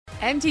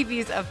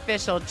MTV's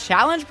official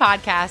Challenge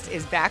podcast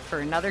is back for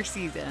another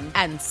season.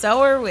 And so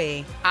are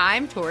we.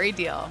 I'm Tori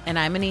Deal. And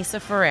I'm Anissa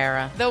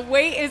Ferreira. The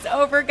wait is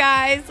over,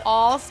 guys.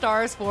 All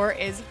Stars 4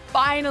 is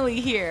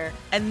finally here.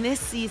 And this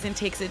season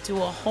takes it to a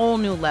whole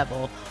new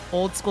level.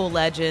 Old school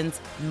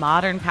legends,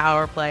 modern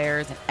power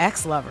players, and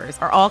ex-lovers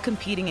are all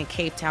competing in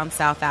Cape Town,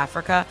 South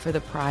Africa for the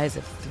prize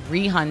of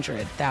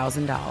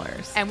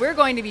 $300,000. And we're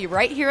going to be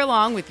right here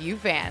along with you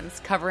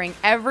fans, covering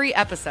every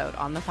episode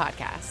on the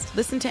podcast.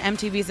 Listen to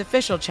MTV's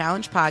official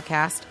Challenge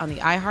podcast on the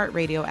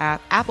iHeartRadio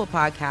app, Apple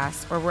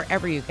Podcasts, or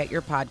wherever you get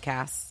your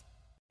podcasts.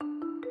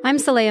 I'm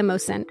Saleha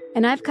Mohsin,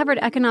 and I've covered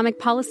economic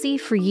policy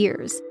for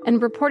years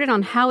and reported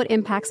on how it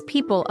impacts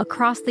people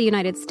across the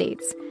United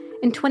States.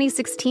 In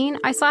 2016,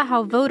 I saw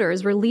how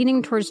voters were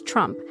leaning towards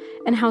Trump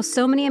and how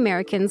so many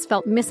Americans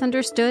felt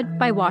misunderstood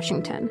by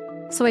Washington.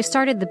 So I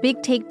started The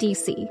Big Take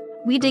DC.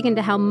 We dig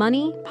into how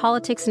money,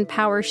 politics, and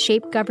power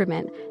shape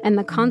government and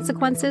the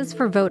consequences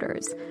for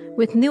voters.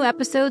 With new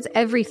episodes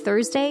every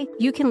Thursday,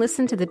 you can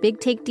listen to The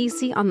Big Take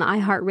DC on the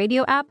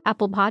iHeartRadio app,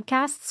 Apple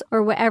Podcasts,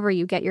 or wherever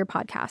you get your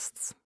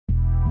podcasts.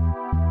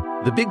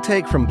 The Big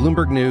Take from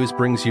Bloomberg News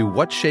brings you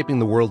what's shaping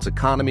the world's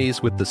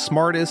economies with the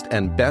smartest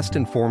and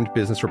best-informed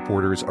business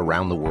reporters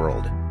around the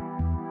world.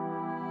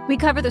 We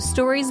cover the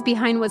stories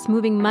behind what's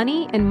moving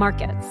money and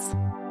markets.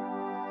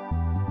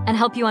 And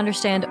help you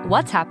understand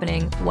what's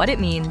happening, what it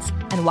means,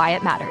 and why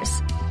it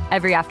matters.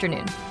 Every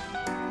afternoon.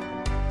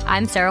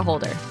 I'm Sarah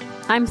Holder.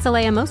 I'm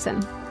Saleha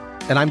Mohsin.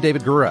 And I'm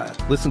David Gura.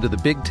 Listen to The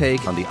Big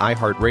Take on the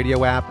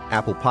iHeartRadio app,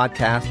 Apple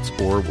Podcasts,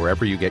 or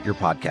wherever you get your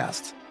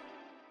podcasts.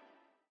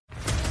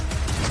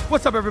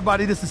 What's up,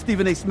 everybody? This is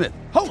Stephen A. Smith,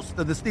 host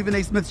of the Stephen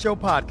A. Smith Show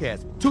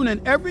podcast. Tune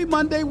in every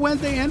Monday,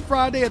 Wednesday, and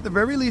Friday at the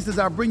very least as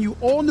I bring you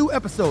all new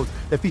episodes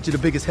that feature the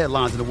biggest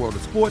headlines in the world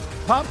of sports,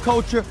 pop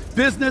culture,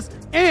 business,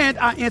 and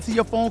I answer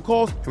your phone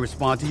calls and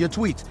respond to your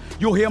tweets.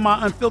 You'll hear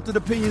my unfiltered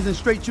opinions and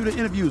straight-shooter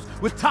interviews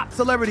with top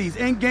celebrities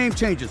and game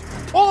changers.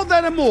 All of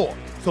that and more.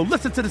 So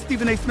listen to the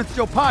Stephen A. Smith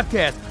Show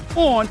podcast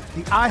on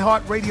the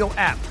iHeartRadio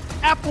app,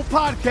 Apple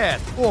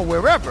Podcasts, or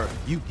wherever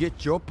you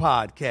get your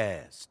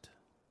podcast.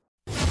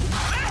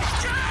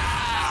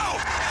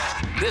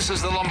 This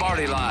is the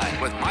Lombardi Line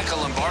with Michael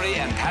Lombardi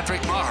and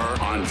Patrick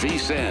Maher on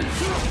VSiN.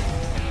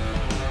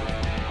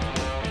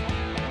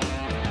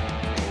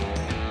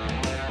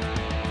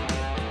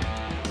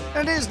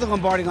 And it is the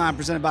Lombardi Line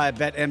presented by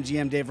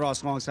BetMGM. Dave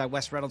Ross alongside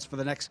Wes Reynolds for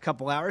the next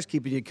couple hours,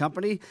 keeping you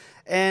company.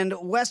 And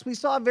Wes, we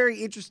saw a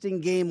very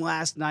interesting game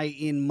last night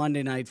in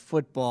Monday Night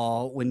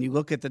Football. When you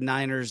look at the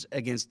Niners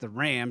against the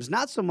Rams,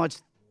 not so much,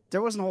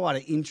 there wasn't a whole lot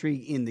of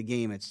intrigue in the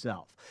game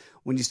itself.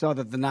 When you saw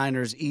that the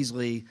Niners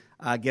easily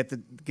get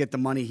the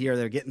money here,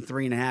 they're getting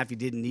 3.5. You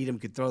didn't need them,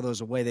 could throw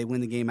those away. They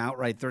win the game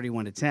outright,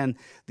 31-10.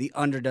 The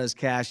under does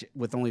cash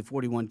with only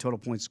 41 total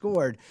points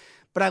scored.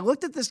 But I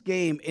looked at this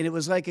game, and it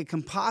was like a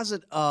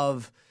composite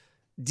of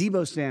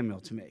Deebo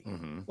Samuel to me.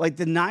 Mm-hmm. Like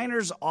the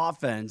Niners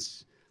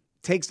offense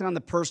takes on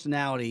the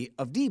personality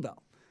of Deebo.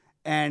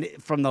 And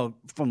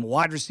from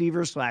wide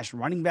receiver /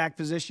 running back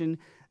position,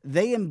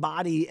 they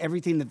embody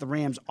everything that the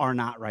Rams are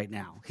not right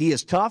now. He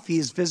is tough, he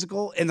is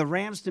physical, and the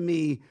Rams to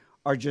me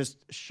are just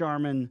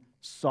Charmin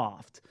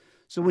soft.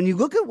 So when you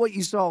look at what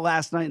you saw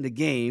last night in the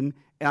game,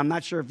 and I'm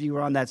not sure if you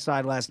were on that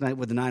side last night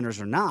with the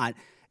Niners or not,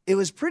 it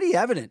was pretty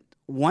evident.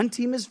 One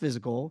team is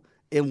physical,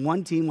 and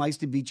one team likes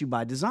to beat you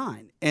by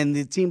design. And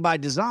the team by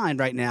design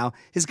right now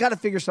has got to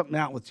figure something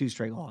out with 2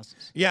 straight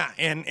losses. Yeah,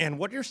 and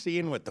what you're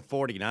seeing with the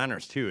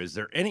 49ers, too,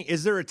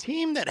 is there a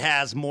team that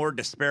has more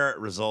disparate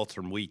results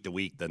from week to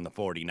week than the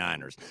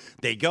 49ers?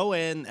 They go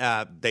in,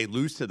 they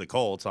lose to the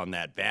Colts on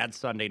that bad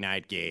Sunday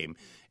night game,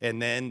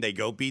 and then they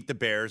go beat the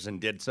Bears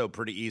and did so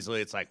pretty easily.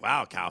 It's like,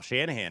 wow, Kyle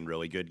Shanahan,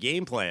 really good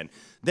game plan.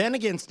 Then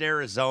against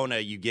Arizona,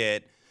 you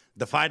get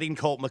the Fighting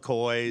Colt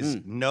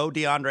McCoys, no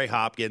DeAndre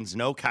Hopkins,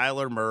 no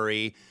Kyler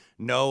Murray,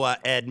 no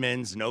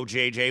Edmonds, no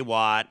J.J.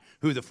 Watt,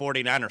 who the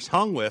 49ers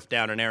hung with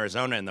down in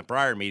Arizona in the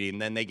prior meeting.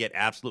 Then they get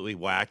absolutely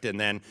whacked. And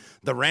then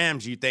the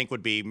Rams, you think,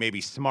 would be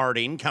maybe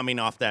smarting coming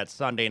off that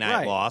Sunday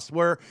night loss,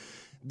 where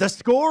the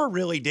score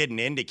really didn't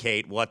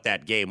indicate what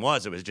that game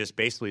was. It was just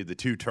basically the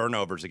 2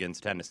 turnovers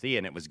against Tennessee,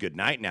 and it was good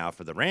night now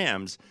for the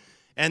Rams.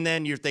 And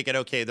then you're thinking,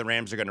 okay, the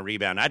Rams are going to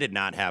rebound. I did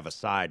not have a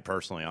side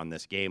personally on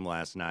this game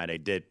last night. I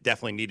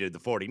definitely needed the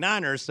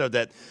 49ers so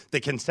that the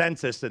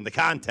consensus in the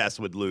contest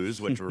would lose,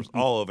 which was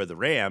all over the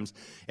Rams.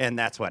 And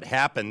that's what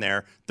happened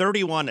there.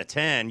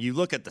 31-10. You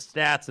look at the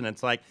stats and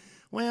it's like,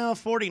 well,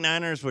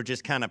 49ers were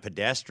just kind of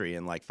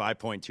pedestrian, like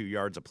 5.2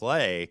 yards of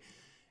play.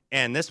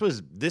 And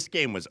this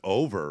game was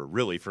over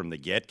really from the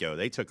get-go.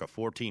 They took a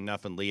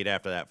 14-0 lead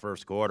after that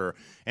first quarter,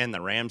 and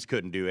the Rams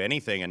couldn't do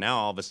anything. And now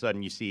all of a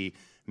sudden you see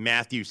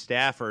Matthew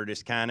Stafford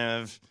is kind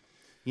of,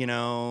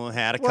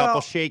 had a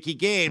couple shaky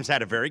games,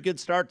 had a very good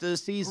start to the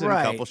season,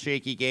 a couple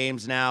shaky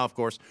games now. Of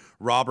course,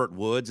 Robert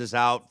Woods is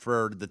out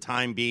for the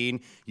time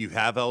being. You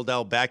have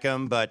Odell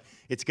Beckham, but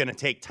It's going to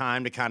take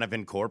time to kind of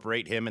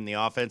incorporate him in the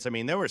offense. I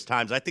mean, there was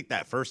times, I think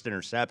that first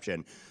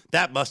interception,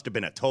 that must have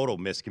been a total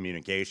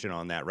miscommunication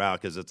on that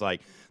route, because it's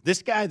like,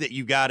 this guy that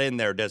you got in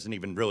there doesn't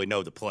even really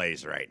know the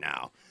plays right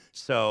now.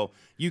 So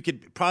you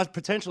could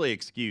potentially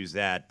excuse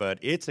that, but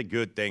it's a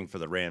good thing for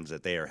the Rams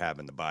that they are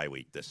having the bye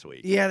week this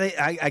week. Yeah,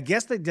 I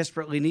guess they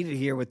desperately need it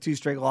here with 2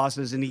 straight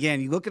losses. And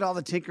again, you look at all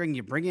the tinkering,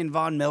 you bring in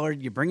Von Miller,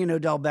 you bring in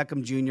Odell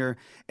Beckham Jr.,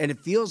 and it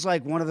feels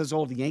like one of those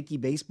old Yankee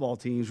baseball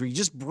teams where you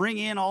just bring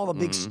in all the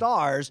big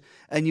stars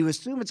and you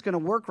assume it's going to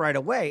work right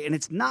away. And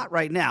it's not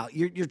right now.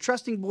 You're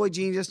trusting Boy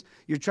Genius.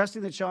 You're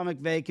trusting that Sean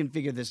McVay can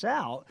figure this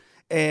out.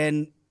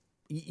 And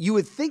you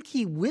would think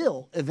he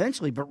will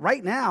eventually, but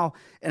right now,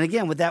 and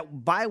again, with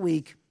that bye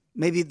week,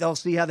 maybe they'll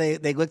see how they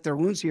lick their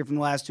wounds here from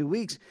the last 2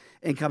 weeks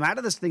and come out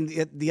of this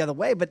thing the other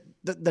way. But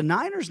the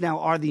Niners now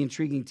are the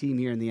intriguing team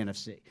here in the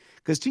NFC.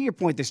 Because to your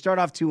point, they start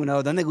off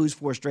 2-0, then they lose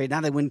 4 straight.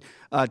 Now they win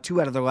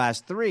 2 out of their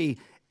last 3.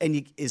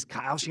 And is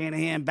Kyle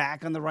Shanahan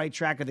back on the right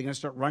track? Are they going to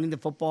start running the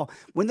football?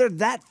 When they're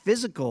that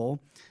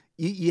physical,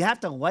 you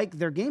have to like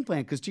their game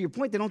plan. Because to your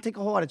point, they don't take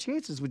a whole lot of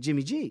chances with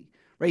Jimmy G.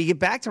 Right, you get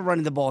back to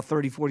running the ball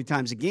 30, 40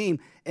 times a game.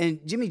 And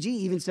Jimmy G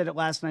even said it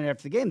last night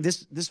after the game.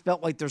 This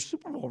felt like their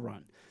Super Bowl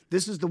run.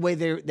 This is the way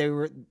they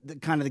were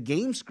kind of the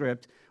game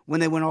script when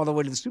they went all the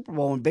way to the Super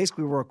Bowl and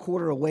basically were a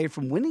quarter away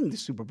from winning the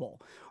Super Bowl.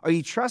 Are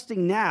you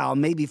trusting now,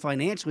 maybe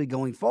financially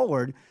going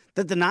forward,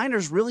 that the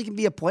Niners really can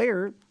be a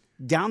player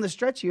down the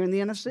stretch here in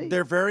the NFC?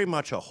 They're very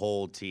much a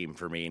whole team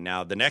for me.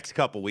 Now, the next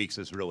couple weeks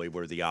is really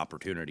where the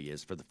opportunity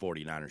is for the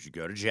 49ers. You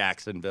go to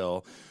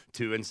Jacksonville,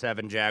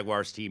 2-7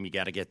 Jaguars team. You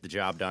got to get the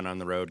job done on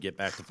the road, get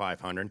back to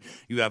 500.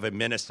 You have a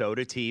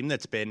Minnesota team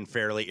that's been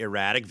fairly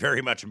erratic,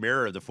 very much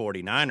mirror the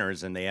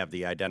 49ers, and they have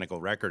the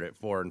identical record at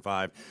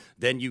 4-5.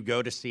 Then you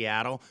go to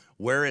Seattle.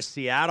 Where is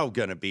Seattle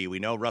going to be? We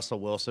know Russell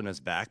Wilson is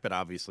back, but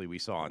obviously we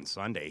saw on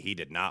Sunday he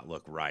did not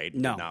look right,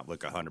 did not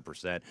look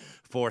 100%.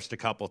 Forced a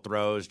couple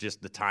throws,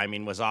 just the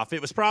timing was off.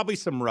 It was probably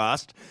some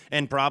rust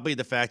and probably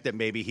the fact that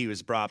maybe he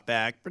was brought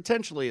back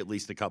potentially at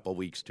least a couple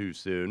weeks too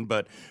soon.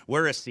 But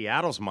where is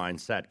Seattle's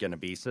mindset going to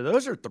be? So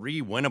those are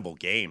 3 winnable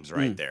games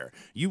right there.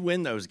 You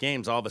win those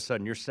games, all of a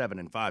sudden you're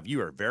 7-5.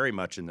 You are very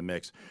much in the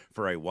mix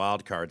for a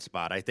wild card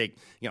spot. I think,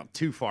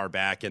 too far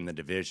back in the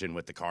division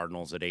with the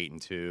Cardinals at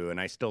 8-2, and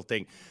I still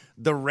think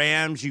the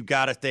Rams, you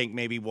got to think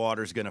maybe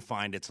water's going to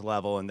find its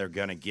level and they're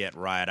going to get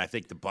right. I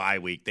think the bye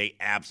week, they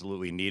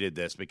absolutely needed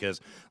this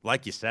because,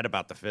 like you said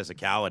about the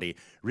physicality,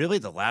 really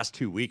the last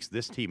 2 weeks,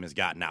 this team has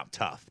gotten out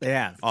tough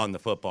on the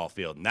football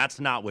field, and that's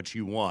not what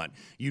you want.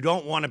 You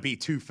don't want to be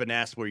too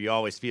finesse where you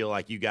always feel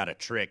like you got to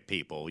trick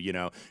people.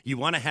 You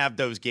want to have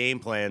those game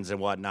plans and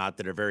whatnot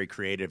that are very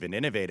creative and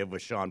innovative,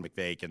 which Sean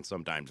McVay can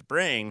sometimes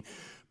bring.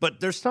 But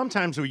there's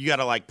sometimes where you got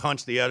to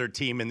punch the other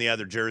team in the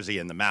other jersey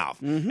in the mouth.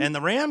 And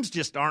the Rams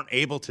just aren't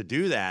able to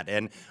do that.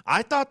 And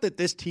I thought that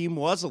this team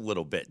was a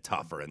little bit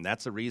tougher, and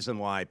that's the reason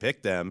why I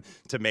picked them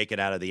to make it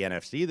out of the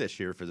NFC this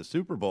year for the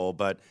Super Bowl.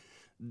 But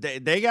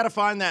they got to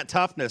find that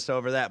toughness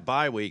over that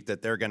bye week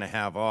that they're going to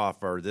have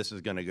off, or this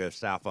is going to go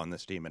south on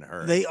this team in a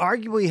hurry. They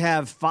arguably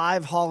have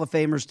 5 Hall of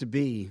Famers to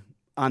be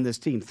on this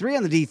team. 3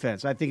 on the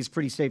defense. I think it's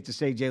pretty safe to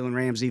say Jalen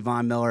Ramsey,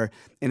 Von Miller,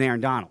 and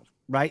Aaron Donald,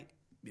 right?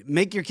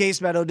 Make your case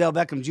about Odell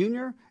Beckham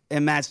Jr.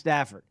 and Matt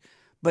Stafford.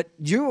 But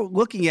you're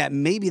looking at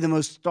maybe the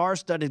most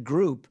star-studded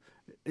group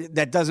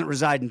that doesn't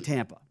reside in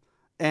Tampa.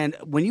 And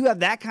when you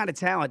have that kind of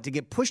talent to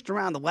get pushed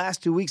around the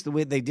last 2 weeks the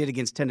way they did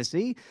against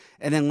Tennessee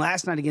and then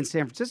last night against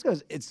San Francisco,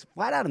 it's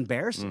flat-out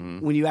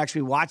embarrassing when you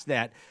actually watch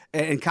that.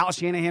 And Kyle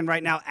Shanahan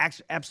right now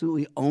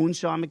absolutely owns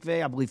Sean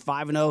McVay. I believe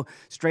 5-0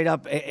 straight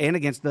up and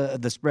against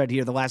the spread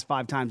here the last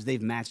 5 times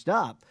they've matched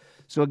up.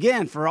 So,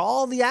 again, for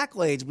all the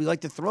accolades we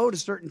like to throw to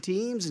certain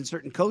teams and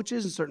certain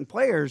coaches and certain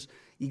players,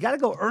 you got to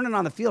go earn it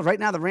on the field. Right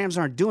now, the Rams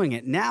aren't doing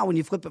it. Now, when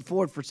you flip it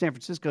forward for San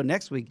Francisco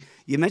next week,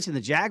 you mentioned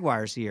the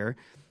Jaguars here.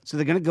 So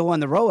they're going to go on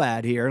the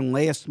ROAD here and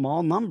lay a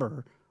small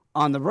number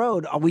on the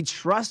road. Are we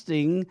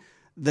trusting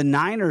the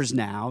Niners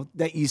now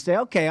that you say,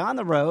 okay, on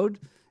the road,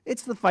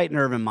 it's the fighting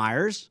Urban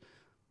Meyers.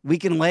 We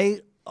can lay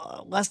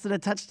less than a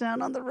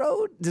touchdown on the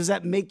road? Does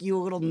that make you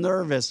a little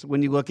nervous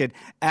when you look at,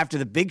 after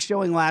the big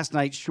showing last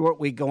night, short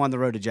week, go on the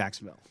road to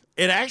Jacksonville?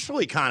 It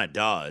actually kind of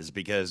does,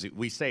 because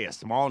we say a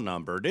small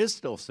number. It is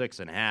still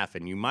 6.5,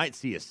 and you might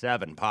see a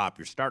 7 pop.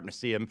 You're starting to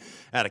see them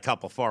at a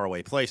couple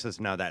faraway places.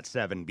 Now that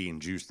 7 being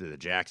juiced to the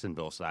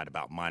Jacksonville side,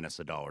 about minus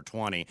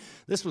 $1.20.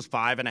 This was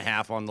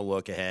 5.5 on the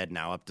look ahead,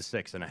 now up to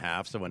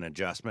 6.5. So an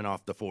adjustment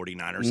off the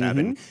 49ers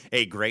having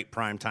a great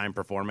primetime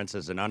performance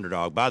as an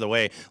underdog. By the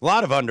way, a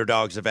lot of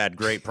underdogs have had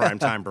great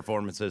primetime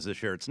performances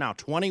this year. It's now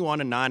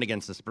 21-9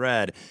 against the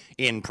spread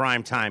in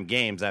primetime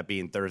games, that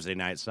being Thursday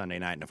night, Sunday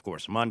night, and of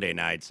course Monday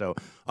night. So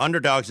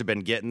underdogs have been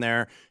getting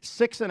there.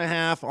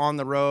 6.5 on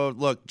the road.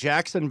 Look,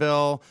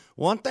 Jacksonville,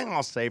 one thing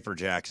I'll say for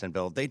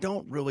Jacksonville, they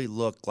don't really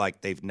look like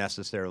they've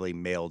necessarily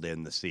mailed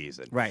in the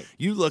season. Right.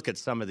 You look at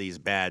some of these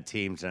bad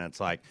teams, and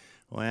it's like,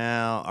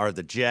 well, are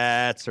the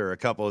Jets or a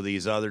couple of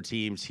these other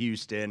teams,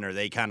 Houston, are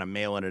they kind of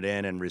mailing it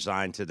in and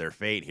resigned to their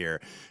fate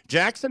here?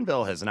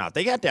 Jacksonville has not.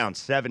 They got down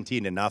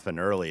 17-0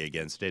 early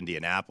against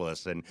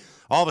Indianapolis, and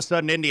all of a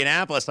sudden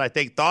Indianapolis, I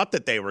think, thought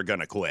that they were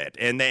going to quit,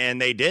 and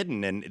they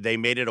didn't, and they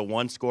made it a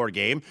one-score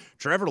game.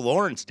 Trevor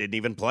Lawrence didn't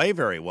even play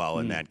very well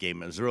in that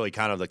game. It was really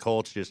kind of the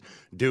Colts just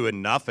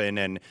doing nothing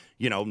and,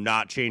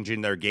 not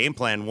changing their game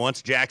plan.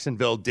 Once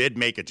Jacksonville did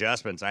make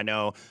adjustments, I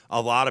know a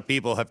lot of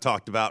people have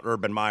talked about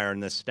Urban Meyer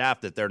and this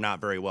staff that they're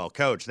not very well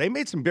coached. They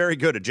made some very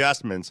good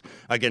adjustments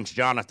against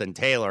Jonathan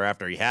Taylor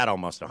after he had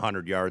almost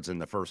 100 yards in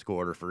the first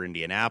quarter for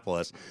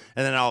Indianapolis.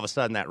 And then all of a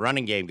sudden that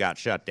running game got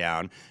shut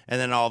down.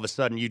 And then all of a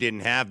sudden you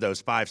didn't have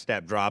those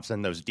 5-step drops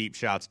and those deep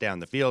shots down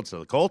the field.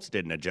 So the Colts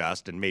didn't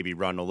adjust and maybe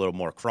run a little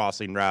more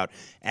crossing route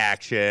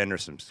action or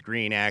some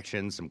screen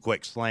action, some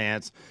quick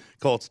slants.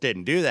 Colts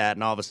didn't do that,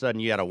 and all of a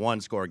sudden you had a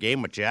one-score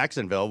game with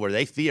Jacksonville where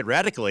they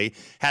theoretically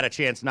had a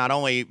chance not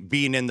only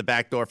being in the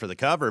back door for the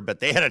cover,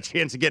 but they had a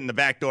chance of getting the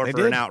back door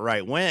for an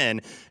outright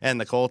win, and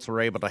the Colts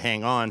were able to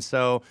hang on.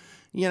 So,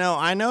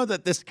 I know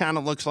that this kind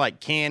of looks like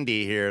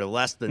candy here,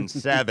 less than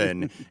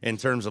 7 in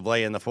terms of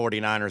laying the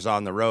 49ers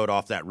on the road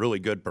off that really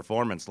good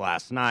performance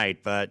last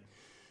night, but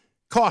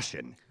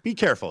caution. Be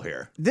careful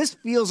here. This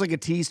feels like a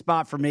T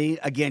spot for me.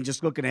 Again,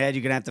 just looking ahead,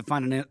 you're going to have to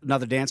find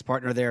another dance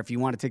partner there if you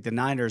want to take the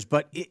Niners.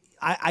 But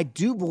I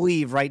do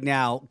believe right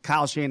now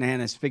Kyle Shanahan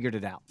has figured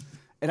it out.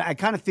 And I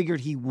kind of figured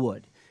he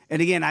would.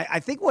 And again, I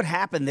think what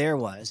happened there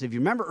was, if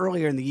you remember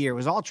earlier in the year, it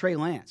was all Trey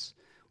Lance.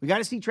 We got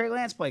to see Trey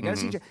Lance play.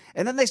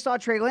 And then they saw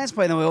Trey Lance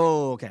play, and they went,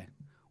 okay,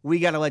 we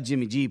got to let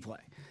Jimmy G play.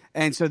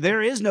 And so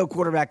there is no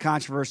quarterback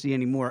controversy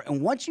anymore. And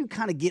once you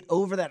kind of get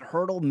over that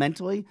hurdle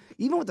mentally,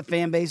 even with the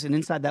fan base and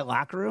inside that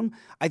locker room,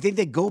 I think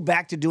they go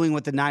back to doing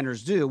what the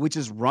Niners do, which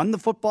is run the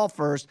football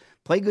first,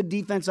 play good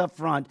defense up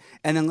front,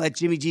 and then let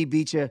Jimmy G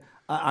beat you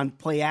on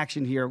play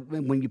action here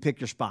when you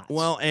pick your spots.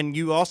 Well, and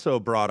you also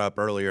brought up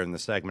earlier in the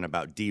segment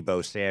about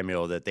Deebo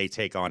Samuel that they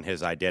take on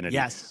his identity.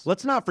 Yes.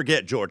 Let's not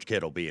forget George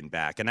Kittle being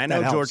back. And I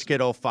know George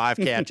Kittle, 5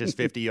 catches,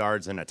 50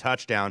 yards, and a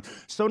touchdown.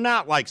 So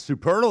not like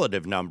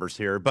superlative numbers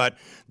here, but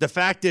the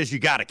fact is you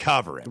got to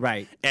cover him.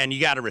 Right. And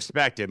you got to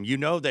respect him. You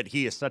know that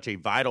he is such a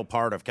vital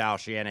part of Kyle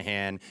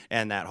Shanahan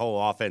and that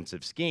whole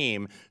offensive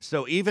scheme.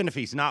 So even if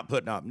he's not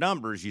putting up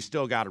numbers, you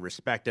still got to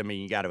respect him and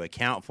you got to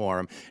account for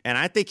him. And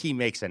I think he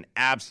makes an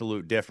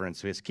absolute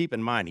difference. Because keep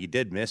in mind, he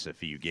did miss a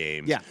few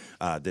games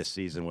this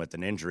season with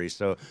an injury.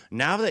 So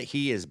now that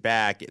he is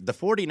back, the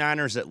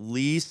 49ers, at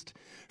least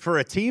for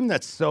a team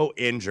that's so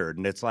injured,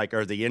 and it's like,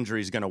 are the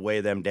injuries going to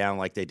weigh them down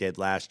like they did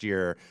last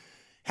year?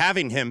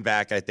 Having him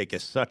back, I think,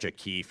 is such a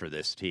key for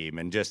this team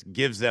and just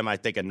gives them, I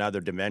think,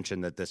 another dimension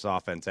that this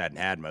offense hadn't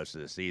had most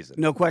of the season.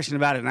 No question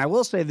about it. And I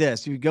will say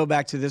this. If you go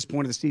back to this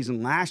point of the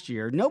season last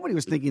year, nobody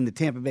was thinking the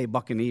Tampa Bay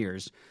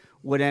Buccaneers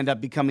would end up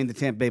becoming the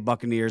Tampa Bay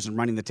Buccaneers and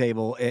running the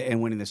table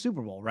and winning the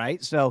Super Bowl,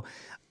 right? So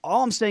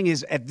all I'm saying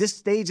is at this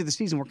stage of the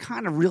season, we're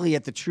kind of really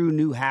at the true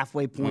new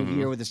halfway point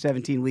here with a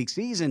 17-week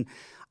season.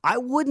 I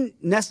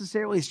wouldn't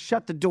necessarily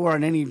shut the door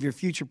on any of your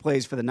future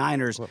plays for the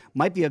Niners.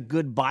 Might be a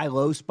good buy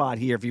low spot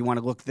here if you want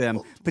to look at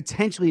them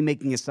potentially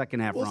making a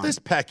second half run. This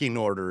pecking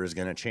order is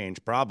going to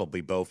change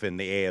probably both in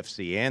the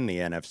AFC and the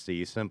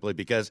NFC simply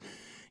because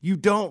you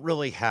don't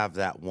really have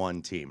that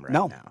one team right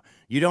now.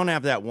 You don't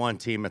have that one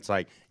team that's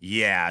like,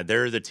 yeah,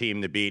 they're the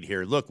team to beat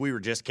here. Look, we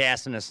were just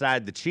casting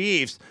aside the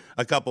Chiefs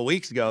a couple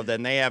weeks ago.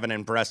 Then they have an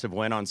impressive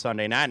win on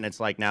Sunday night, and it's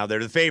like now they're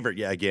the favorite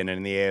again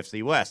in the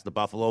AFC West. The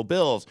Buffalo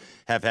Bills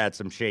have had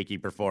some shaky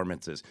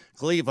performances.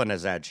 Cleveland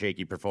has had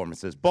shaky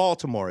performances.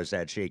 Baltimore has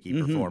had shaky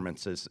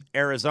performances.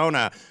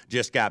 Arizona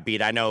just got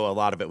beat. I know a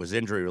lot of it was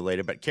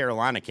injury-related, but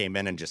Carolina came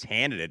in and just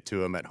handed it to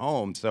them at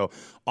home. So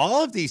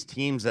all of these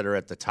teams that are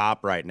at the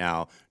top right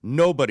now,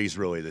 nobody's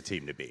really the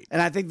team to beat.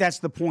 And I think that's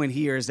the point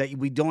here is that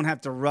we don't have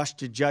to rush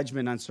to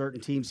judgment on certain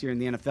teams here in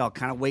the NFL.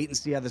 Kind of wait and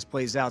see how this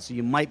plays out. So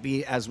you might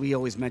be, as we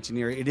always mention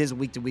here, it is a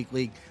week-to-week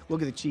league.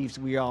 Look at the Chiefs.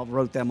 We all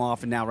wrote them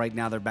off, and now right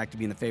now they're back to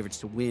being the favorites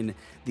to win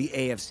the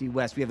AFC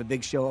West. We have a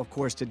big show, of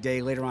course,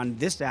 today. Later on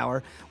this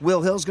hour,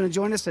 Will Hill's going to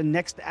join us, and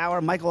next hour,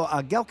 Michael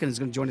Gelkin is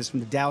going to join us from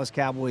the Dallas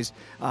Cowboys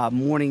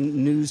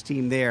morning news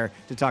team there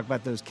to talk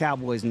about those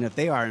Cowboys and if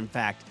they are, in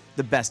fact,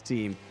 the best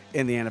team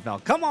in the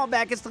NFL. Come on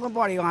back. It's the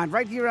Lombardi Line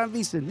right here on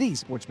VSiN, the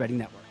Sports Betting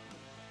Network.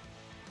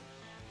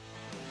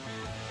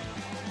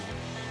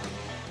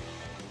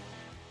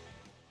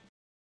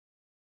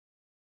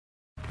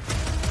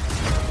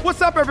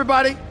 What's up,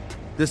 everybody?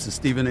 This is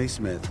Stephen A.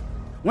 Smith.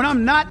 When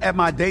I'm not at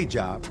my day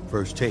job,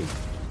 First Take,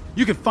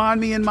 you can find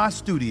me in my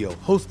studio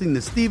hosting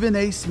the Stephen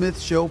A. Smith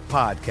Show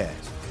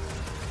podcast.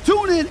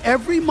 Tune in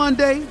every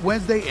Monday,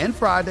 Wednesday, and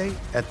Friday,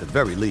 at the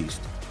very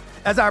least,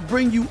 as I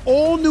bring you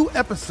all new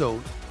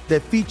episodes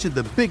that feature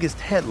the biggest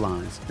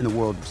headlines in the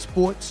world of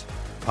sports,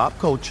 pop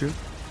culture,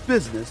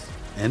 business,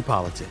 and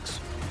politics.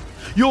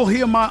 You'll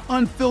hear my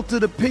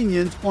unfiltered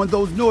opinions on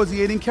those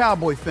nauseating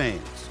Cowboy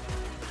fans,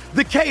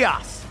 the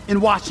chaos in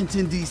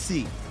Washington,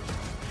 D.C.,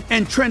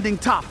 and trending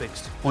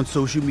topics on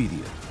social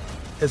media,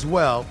 as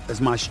well as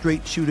my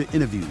straight shooter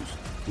interviews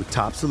with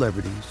top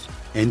celebrities,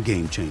 and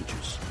game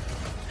changers.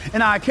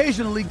 And I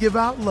occasionally give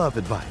out love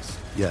advice.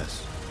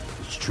 Yes,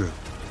 it's true.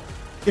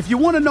 If you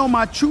want to know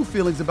my true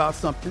feelings about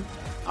something,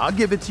 I'll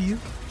give it to you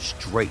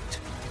straight.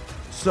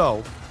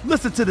 So,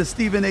 listen to the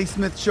Stephen A.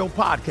 Smith Show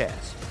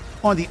podcast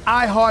on the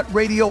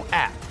iHeartRadio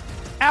app,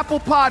 Apple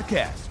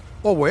Podcasts,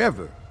 or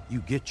wherever you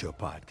get your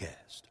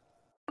podcast.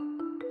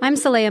 I'm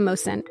Saleha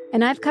Mohsin,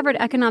 and I've covered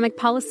economic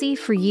policy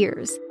for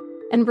years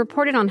and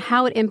reported on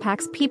how it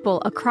impacts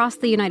people across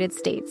the United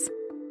States.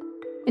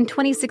 In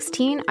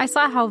 2016, I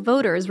saw how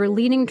voters were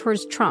leaning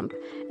towards Trump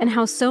and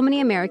how so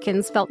many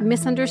Americans felt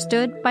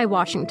misunderstood by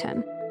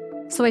Washington.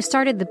 So I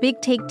started the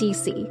Big Take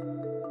DC.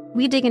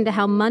 We dig into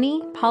how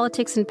money,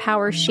 politics, and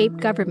power shape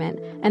government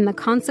and the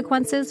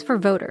consequences for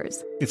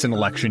voters. It's an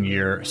election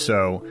year,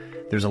 so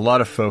there's a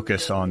lot of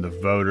focus on the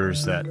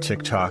voters that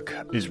TikTok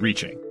is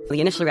reaching.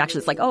 The initial reaction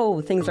is like,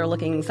 oh, things are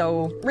looking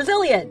so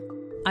resilient.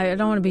 I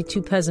don't want to be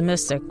too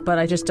pessimistic, but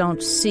I just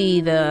don't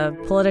see the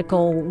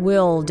political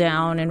will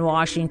down in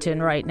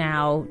Washington right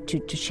now to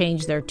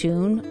change their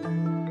tune.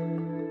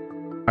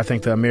 I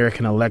think the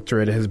American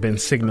electorate has been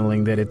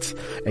signaling that it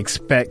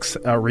expects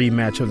a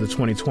rematch of the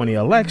 2020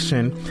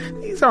 election.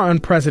 These are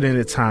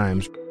unprecedented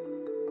times.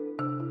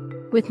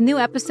 With new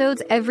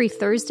episodes every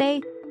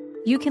Thursday,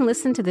 you can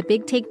listen to the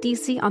Big Take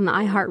DC on the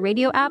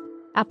iHeartRadio app,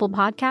 Apple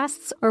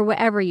Podcasts, or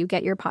wherever you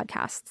get your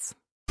podcasts.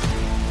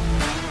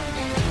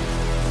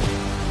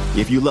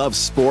 If you love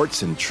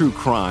sports and true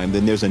crime,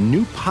 then there's a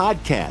new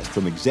podcast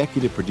from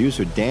executive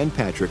producer Dan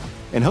Patrick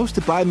and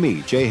hosted by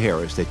me, Jay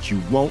Harris, that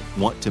you won't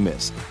want to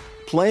miss.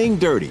 Playing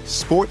Dirty: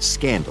 Sports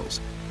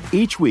Scandals.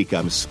 Each week,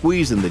 I'm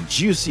squeezing the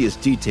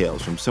juiciest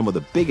details from some of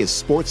the biggest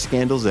sports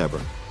scandals ever.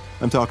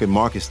 I'm talking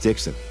Marcus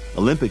Dixon,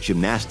 Olympic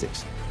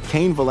gymnastics,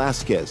 Cain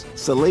Velasquez,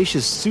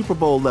 salacious Super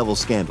Bowl-level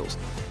scandals.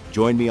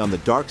 Join me on the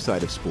dark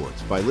side of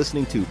sports by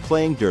listening to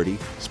Playing Dirty: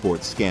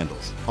 Sports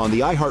Scandals on the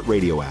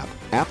iHeartRadio app,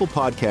 Apple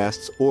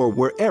Podcasts, or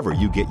wherever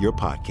you get your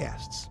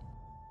podcasts.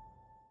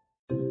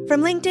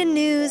 From LinkedIn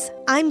News,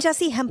 I'm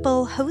Jessie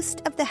Hempel,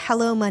 host of the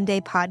Hello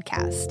Monday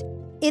podcast.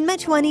 In my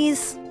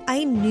 20s,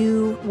 I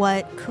knew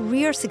what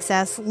career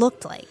success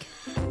looked like.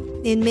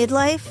 In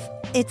midlife,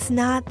 it's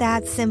not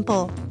that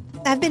simple.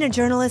 I've been a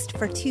journalist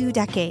for 2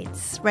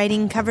 decades,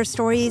 writing cover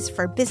stories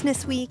for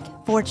Business Week,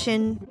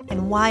 Fortune,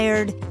 and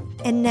Wired.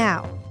 And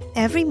now,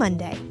 every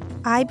Monday,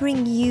 I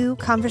bring you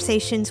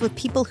conversations with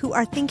people who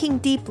are thinking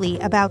deeply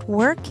about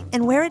work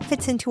and where it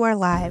fits into our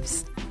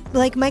lives.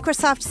 Like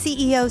Microsoft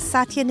CEO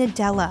Satya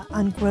Nadella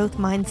on growth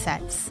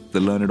mindsets. The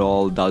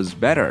learn-it-all does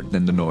better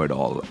than the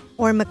know-it-all.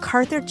 Or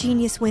MacArthur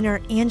Genius winner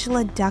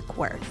Angela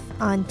Duckworth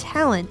on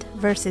talent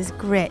versus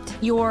grit.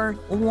 Your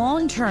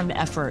long-term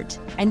effort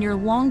and your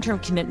long-term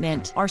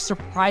commitment are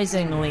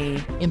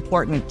surprisingly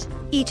important.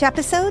 Each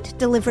episode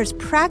delivers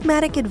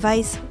pragmatic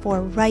advice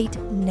for right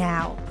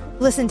now.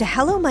 Listen to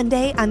Hello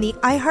Monday on the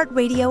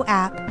iHeartRadio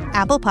app,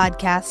 Apple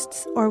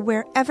Podcasts, or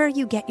wherever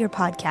you get your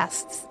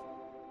podcasts.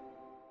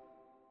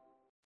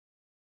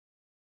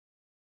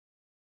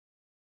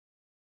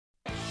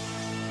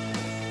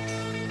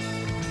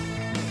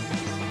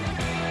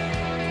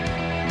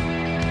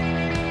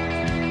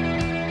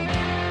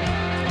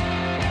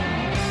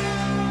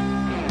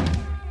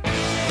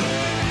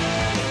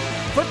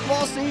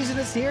 Football season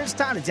is here. It's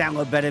time to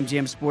download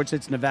BetMGM Sports.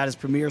 It's Nevada's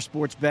premier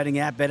sports betting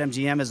app.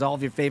 BetMGM has all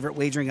of your favorite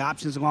wagering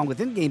options, along with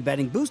in-game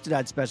betting, boosted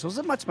odds specials,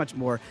 and much, much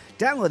more.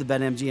 Download the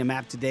BetMGM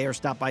app today or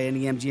stop by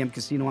any MGM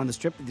casino on the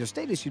Strip with your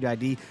state-issued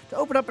ID to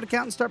open up an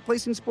account and start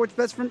placing sports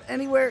bets from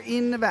anywhere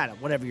in Nevada.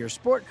 Whatever your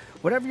sport,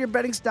 whatever your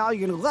betting style,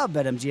 you're going to love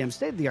BetMGM's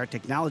state-of-the-art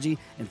technology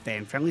and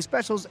fan-friendly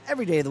specials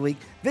every day of the week.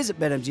 Visit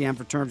BetMGM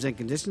for terms and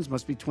conditions.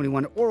 Must be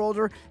 21 or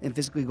older and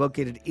physically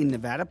located in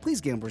Nevada.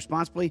 Please gamble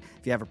responsibly.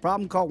 If you have a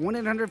problem, call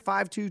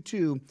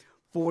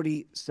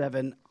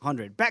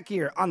 1-800-522-4700. Back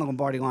here on the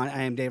Lombardi Line,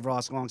 I am Dave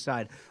Ross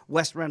alongside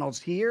Wes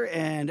Reynolds here.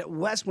 And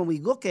Wes, when we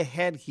look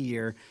ahead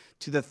here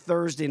to the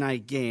Thursday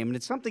night game, and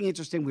it's something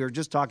interesting we were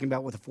just talking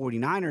about with the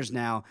 49ers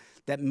now,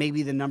 that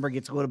maybe the number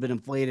gets a little bit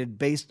inflated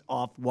based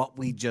off what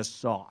we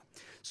just saw.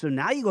 So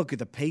now you look at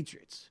the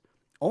Patriots.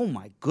 Oh,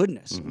 my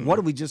goodness. Mm-hmm. What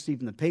did we just see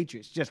from the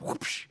Patriots? Just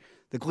whoosh,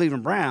 the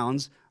Cleveland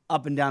Browns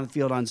up and down the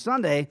field on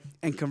Sunday.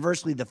 And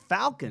conversely, the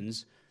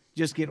Falcons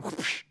just get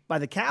whoosh by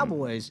the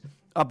Cowboys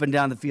up and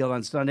down the field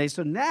on Sunday.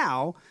 So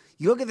now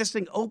you look at this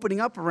thing opening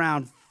up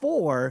around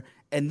 4,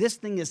 and this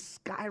thing is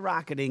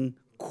skyrocketing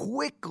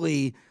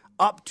quickly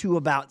up to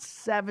about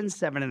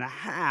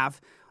 7.5.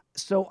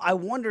 So I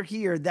wonder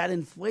here, that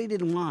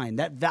inflated line,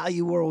 that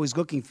value we're always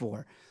looking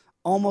for,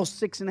 almost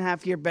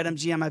 6.5 here,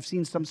 BetMGM. I've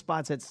seen some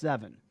spots at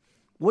 7.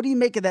 What do you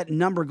make of that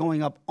number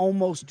going up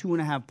almost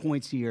 2.5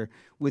 points here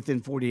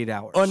within 48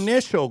 hours?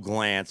 Initial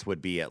glance would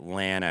be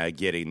Atlanta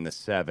getting the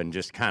 7,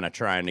 just kind of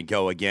trying to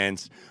go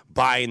against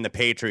buying the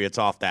Patriots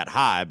off that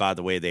high. By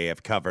the way, they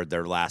have covered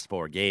their last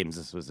 4 games.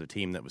 This was a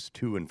team that was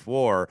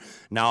 2-4.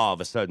 Now all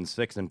of a sudden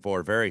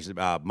 6-4, very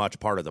much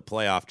part of the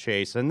playoff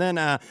chase. And then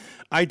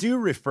I do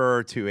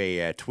refer to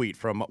a tweet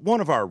from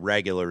one of our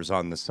regulars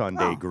on the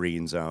Sunday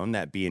Green Zone,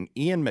 that being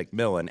Ian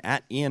McMillan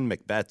at Ian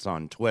McBets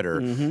on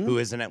Twitter, who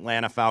is an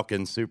Atlanta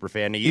Falcons super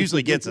fan. He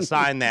usually gets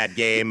assigned that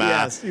game.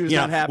 Yes, he was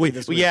not happy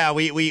this week. Yeah,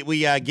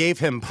 we gave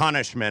him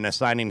punishment,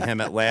 assigning him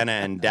Atlanta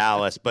and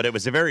Dallas, but it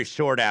was a very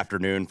short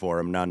afternoon for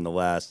him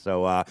nonetheless.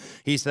 So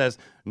he says,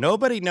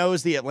 nobody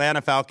knows the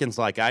Atlanta Falcons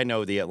like I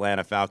know the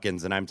Atlanta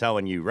Falcons, and I'm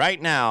telling you right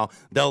now,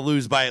 they'll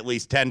lose by at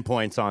least 10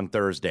 points on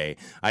Thursday.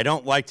 I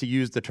don't like to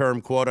use the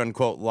term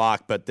quote-unquote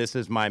lock, but this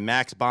is my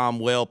Max Bomb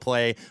will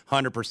play,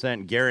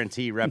 100%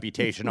 guarantee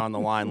reputation on the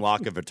line,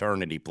 lock of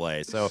eternity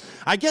play. So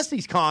I guess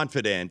he's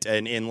confident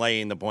in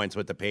laying the points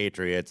with the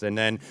Patriots, and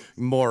then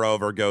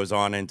moreover goes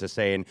on into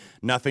saying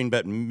nothing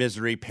but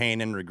misery,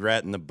 pain, and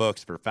regret in the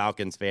books for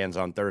Falcons fans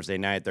on Thursday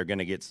night. They're going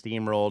to get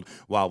steamrolled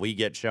while we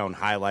get shown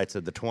highlights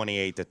of the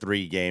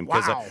 28-3 game.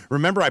 Because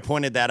remember, I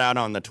pointed that out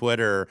on the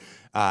Twitter,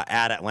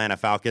 at Atlanta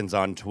Falcons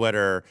on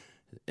Twitter,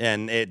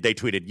 and they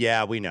tweeted,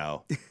 yeah, we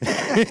know.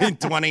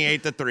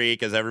 28-3,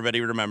 because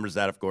everybody remembers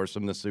that, of course,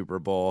 from the Super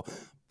Bowl.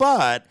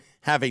 But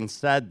having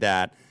said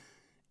that,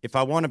 if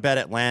I want to bet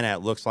Atlanta,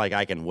 it looks like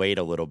I can wait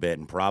a little bit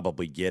and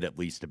probably get at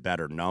least a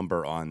better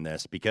number on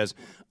this, because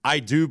I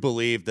do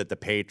believe that the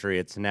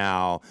Patriots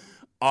now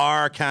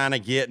are kind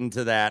of getting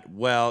to that,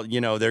 well,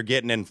 they're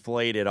getting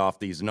inflated off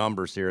these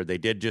numbers here. They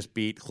did just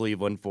beat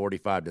Cleveland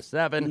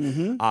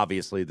 45-7.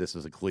 Obviously, this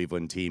is a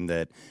Cleveland team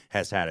that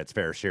has had its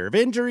fair share of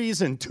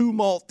injuries and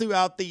tumult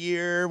throughout the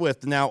year,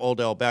 with now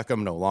Odell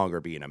Beckham no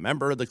longer being a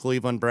member of the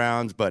Cleveland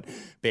Browns, but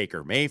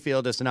Baker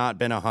Mayfield has not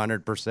been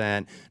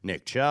 100%.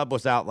 Nick Chubb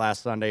was out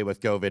last Sunday with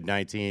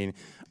COVID-19.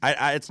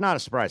 It's not a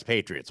surprise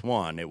Patriots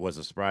won. It was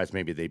a surprise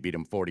maybe they beat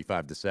them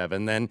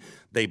 45-7. Then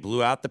they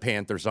blew out the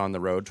Panthers on the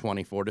road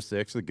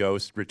 24-6. The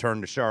Ghost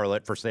returned to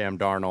Charlotte for Sam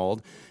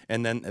Darnold.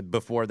 And then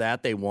before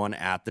that, they won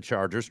at the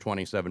Chargers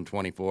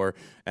 27-24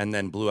 and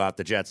then blew out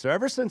the Jets. So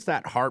ever since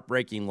that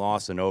heartbreaking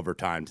loss in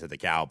overtime to the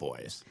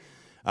Cowboys,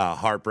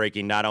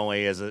 heartbreaking not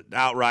only as it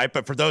outright,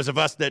 but for those of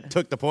us that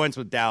took the points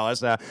with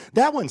Dallas,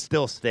 that one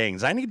still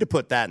stings. I need to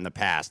put that in the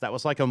past. That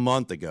was like a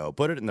month ago.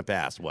 Put it in the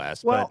past,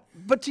 Wes. Well,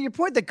 but to your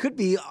point, that could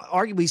be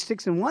arguably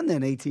 6-1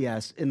 then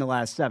ATS in the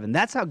last 7.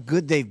 That's how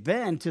good they've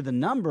been to the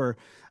number.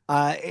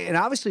 And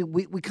obviously,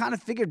 we kind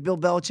of figured Bill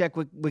Belichick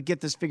would get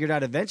this figured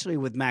out eventually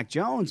with Mac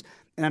Jones.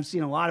 And I'm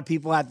seeing a lot of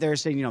people out there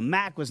saying,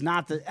 Mac was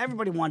not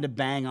everybody wanted to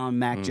bang on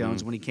Mac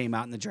Jones when he came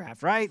out in the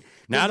draft, right?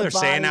 Now they're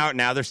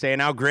saying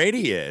how great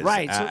he is,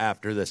 right?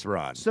 After this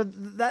run. So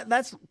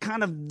that's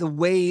kind of the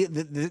way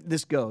that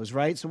this goes,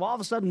 right? So all of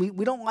a sudden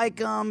we don't like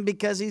him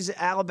because he's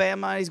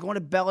Alabama, he's going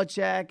to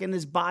Belichick, and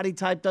his body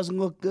type doesn't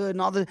look good,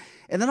 and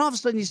then all of a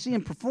sudden you see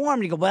him perform,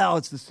 and you go, well,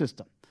 it's the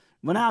system.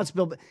 Well, now it's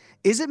Bill.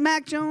 Is it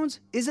Mac Jones?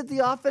 Is it the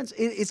offense?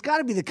 It's got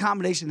to be the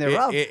combination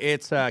thereof.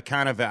 It's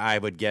kind of, I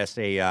would guess,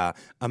 a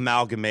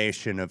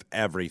amalgamation of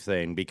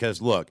everything.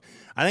 Because, look,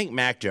 I think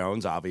Mac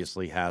Jones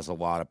obviously has a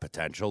lot of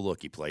potential.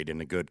 Look, he played in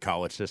a good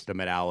college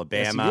system at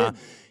Alabama. Yes, he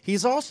did.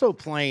 He's also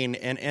playing,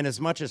 and as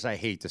much as I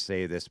hate to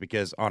say this,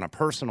 because on a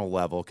personal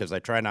level, because I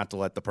try not to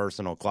let the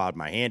personal cloud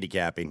my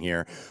handicapping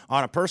here,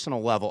 on a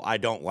personal level, I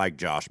don't like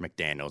Josh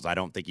McDaniels. I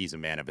don't think he's a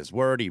man of his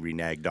word. He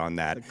reneged on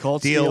that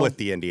deal with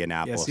the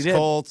Indianapolis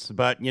Colts.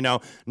 But,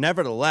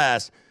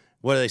 nevertheless,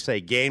 what do they say?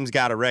 Game's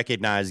got to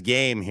recognize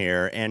game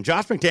here. And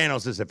Josh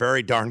McDaniels is a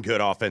very darn good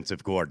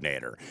offensive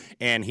coordinator.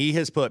 And he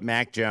has put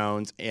Mac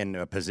Jones in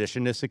a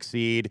position to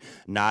succeed,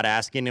 not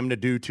asking him to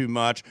do too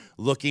much,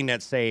 looking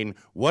at saying,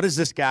 what does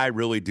this guy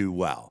really do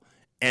well?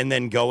 And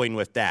then going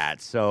with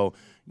that. So,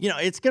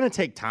 it's going to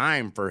take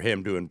time for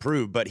him to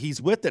improve, but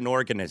he's with an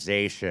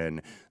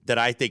organization that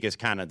I think is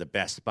kind of the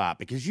best spot,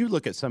 because you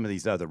look at some of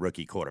these other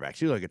rookie quarterbacks.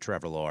 You look at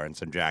Trevor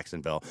Lawrence in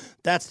Jacksonville.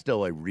 That's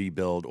still a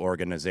rebuild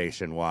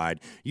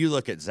organization-wide. You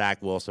look at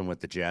Zach Wilson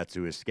with the Jets,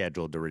 who is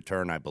scheduled to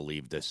return, I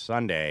believe, this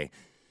Sunday.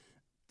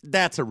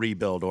 That's a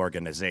rebuild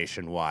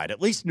organization-wide. At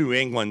least New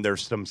England,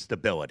 there's some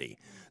stability.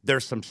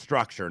 There's some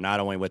structure, not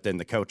only within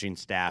the coaching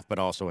staff, but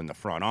also in the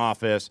front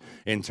office,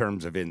 in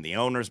terms of in the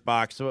owner's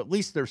box. So at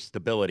least there's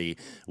stability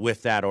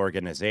with that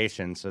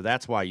organization. So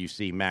that's why you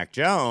see Mac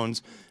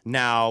Jones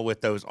now with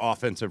those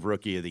offensive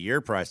rookie of the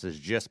year prices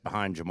just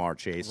behind Jamar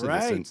Chase of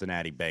the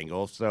Cincinnati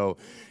Bengals. So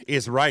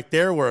is right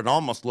there where it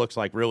almost looks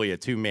like really a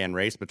two-man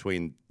race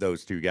between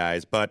those two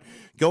guys. But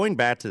going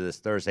back to this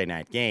Thursday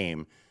night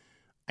game,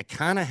 I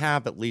kind of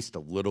have at least a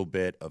little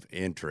bit of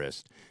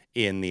interest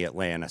in the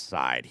Atlanta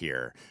side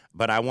here,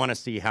 but I want to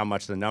see how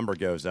much the number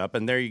goes up.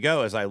 And there you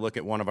go, as I look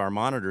at one of our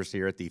monitors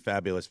here at the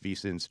fabulous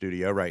VSiN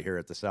studio right here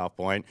at the South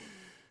Point,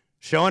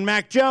 showing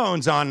Mac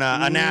Jones on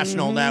a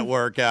national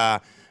network.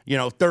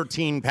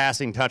 13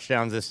 passing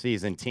touchdowns this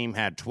season. Team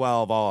had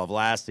 12 all of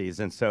last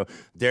season. So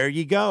there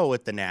you go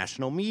with the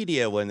national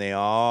media when they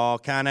all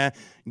kind of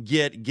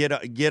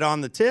get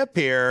on the tip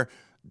here.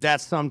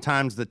 That's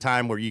sometimes the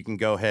time where you can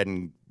go ahead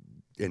and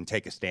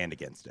take a stand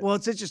against it. Well,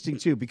 it's interesting,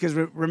 too, because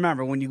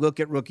remember, when you look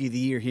at Rookie of the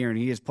Year here, and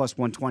he is plus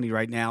 120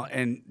 right now,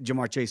 and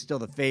Jamar Chase still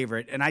the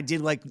favorite. And I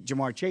did like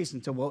Jamar Chase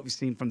until what we've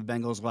seen from the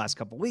Bengals the last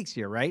couple of weeks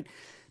here, right?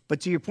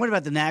 But to your point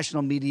about the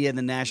national media and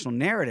the national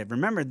narrative,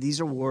 remember, these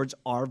awards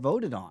are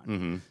voted on.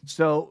 Mm-hmm.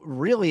 So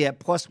really at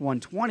plus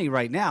 120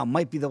 right now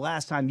might be the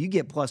last time you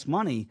get plus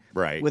money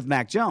with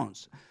Mac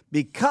Jones,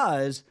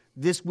 because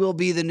this will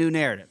be the new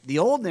narrative. The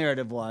old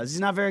narrative was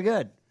he's not very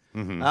good.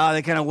 Mm-hmm.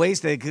 They kind of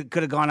wasted. They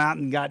could have gone out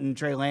and gotten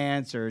Trey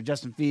Lance or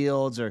Justin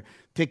Fields or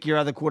pick your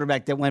other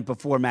quarterback that went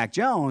before Mac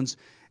Jones,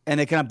 and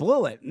they kind of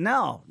blew it.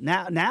 No,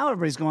 now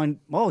everybody's going,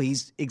 oh,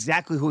 he's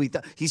exactly who he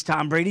thought. He's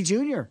Tom Brady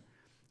Jr.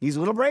 He's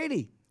little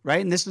Brady,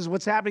 right? And this is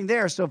what's happening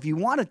there. So if you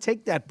want to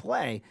take that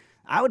play,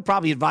 I would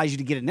probably advise you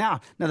to get it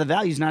now. Now, the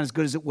value's not as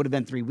good as it would have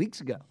been 3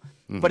 weeks ago.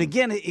 Mm-hmm. But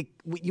again,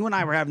 you and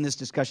I were having this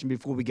discussion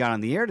before we got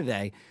on the air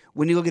today.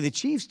 When you look at the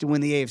Chiefs to win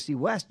the AFC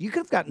West, you could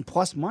have gotten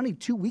plus money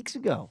 2 weeks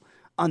ago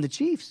on the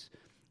Chiefs,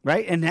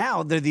 right? And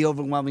now they're the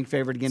overwhelming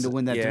favorite again to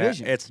win that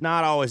division. It's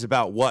not always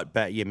about what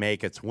bet you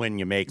make. It's when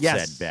you make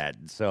said bet.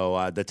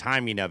 So the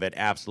timing of it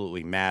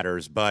absolutely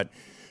matters. But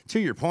to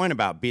your point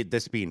about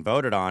this being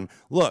voted on,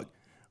 look,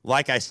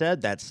 like I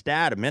said, that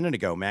stat a minute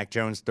ago, Mac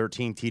Jones,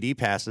 13 TD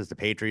passes. The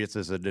Patriots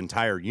as an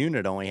entire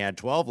unit only had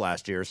 12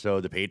 last year.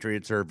 So the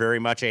Patriots are very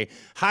much a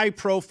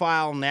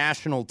high-profile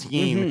national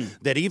team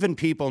that even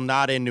people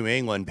not in New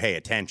England pay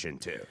attention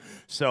to.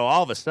 So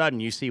all of a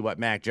sudden, you see what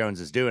Mac Jones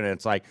is doing, and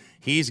it's like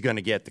he's going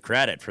to get the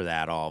credit for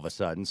that all of a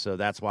sudden. So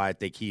that's why I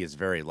think he is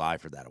very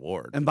live for that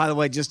award. And by the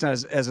way, just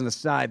as an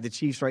aside, the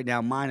Chiefs right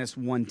now minus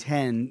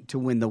 110 to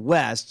win the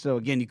West. So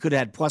again, you could have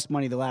had plus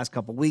money the last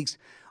couple of weeks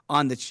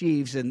on the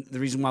Chiefs, and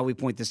the reason why we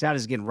point this out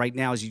is, again, right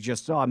now, as you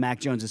just saw, Mac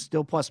Jones is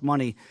still plus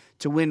money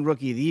to win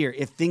Rookie of the Year.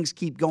 If things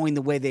keep going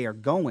the way they are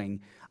going,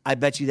 I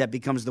bet you that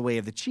becomes the way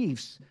of the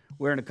Chiefs,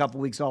 where in a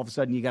couple weeks, all of a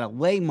sudden, you got to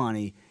lay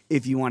money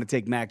if you want to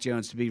take Mac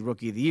Jones to be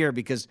Rookie of the Year,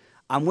 because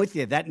I'm with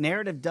you. That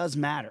narrative does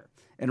matter.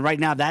 And right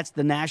now, that's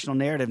the national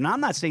narrative. Now,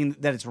 I'm not saying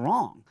that it's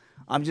wrong.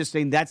 I'm just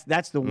saying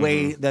that's the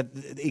way that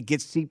it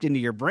gets seeped into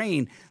your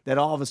brain, that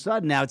all of a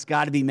sudden now it's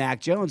got to be Mac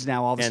Jones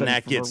now all of a sudden. And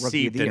that gets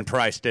seeped and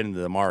priced into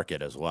the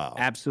market as well.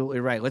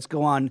 Absolutely right. Let's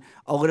go on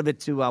a little bit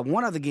to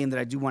one other game that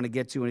I do want to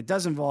get to, and it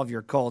does involve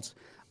your Colts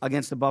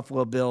against the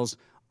Buffalo Bills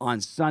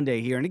on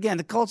Sunday here. And again,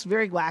 the Colts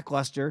very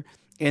lackluster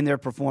in their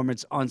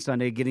performance on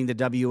Sunday, getting the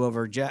W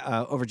over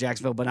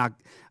Jacksonville, but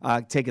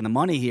not taking the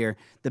money here.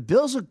 The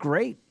Bills look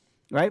great,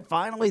 right?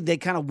 Finally, they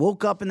kind of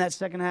woke up in that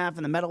second half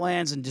in the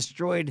Meadowlands and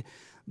destroyed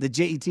the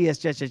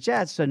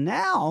Jets. So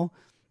now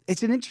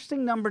it's an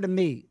interesting number to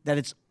me that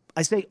it's,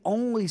 I say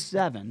only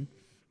 7,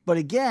 but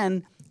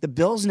again, the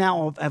Bills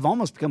now have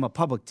almost become a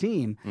public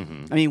team.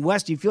 I mean,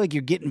 Wes, do you feel like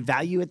you're getting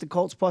value at the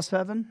Colts plus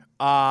 7?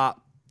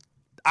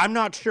 I'm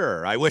not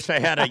sure. I wish I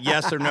had a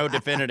yes or no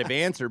definitive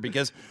answer,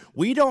 because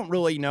we don't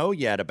really know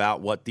yet about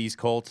what these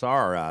Colts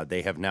are.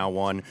 They have now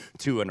won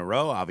 2 in a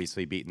row,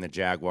 obviously beating the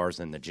Jaguars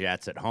and the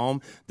Jets at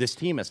home. This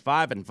team is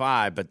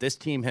 5-5, but this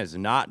team has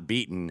not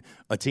beaten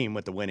a team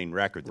with a winning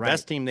record. The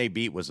best team they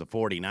beat was the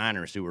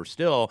 49ers, who were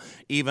still,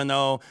 even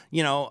though,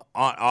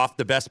 off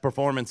the best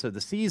performance of the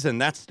season,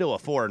 that's still a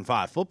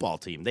 4-5 football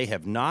team. They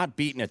have not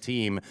beaten a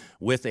team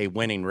with a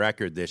winning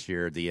record this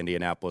year, the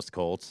Indianapolis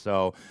Colts.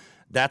 So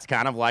that's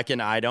kind of like an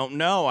I don't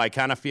know. I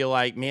kind of feel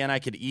like, man, I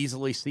could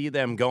easily see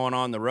them going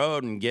on the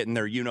road and getting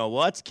their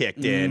you-know-whats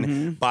kicked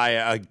in by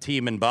a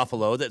team in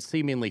Buffalo that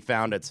seemingly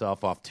found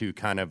itself off 2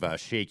 kind of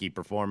shaky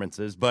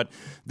performances. But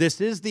this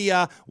is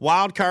the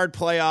wild card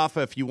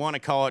playoff, if you want to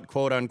call it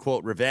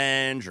quote-unquote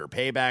revenge or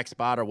payback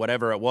spot or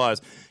whatever it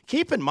was.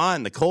 Keep in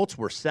mind, the Colts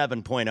were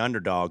 7-point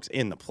underdogs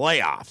in the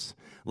playoffs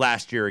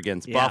last year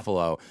against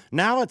Buffalo.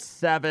 Now it's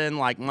 7,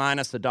 like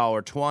minus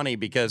 $1.20,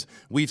 because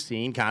we've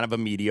seen kind of a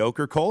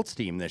mediocre Colts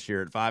team this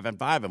year at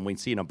 5-5, and we've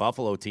seen a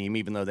Buffalo team,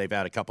 even though they've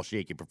had a couple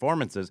shaky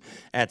performances,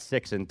 at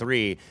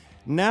 6-3.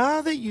 Now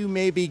that you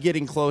may be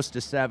getting close to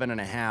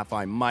 7.5,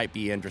 I might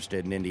be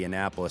interested in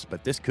Indianapolis,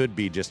 but this could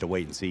be just a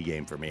wait-and-see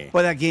game for me.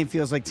 Well, that game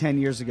feels like 10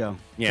 years ago.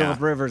 Yeah. Phillip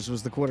Rivers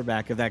was the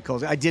quarterback of that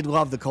Colts. I did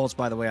love the Colts,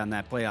 by the way, on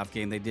that playoff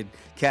game. They did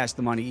cash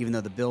the money, even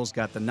though the Bills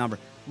got the number.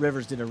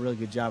 Rivers did a really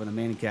good job in the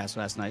Manning cast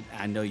last night.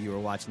 I know you were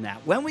watching that.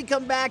 When we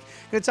come back,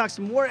 we're going to talk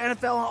some more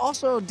NFL and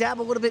also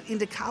dab a little bit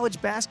into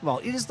college basketball.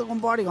 It is the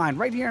Lombardi Line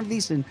right here on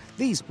VSiN,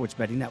 the Sports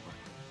Betting Network.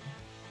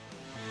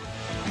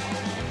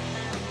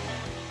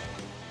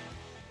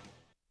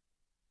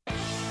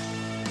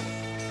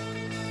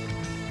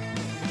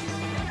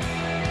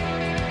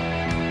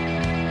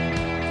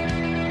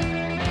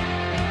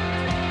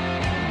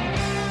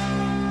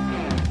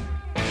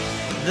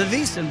 The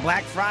VSiN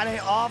Black Friday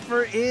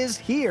offer is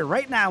here.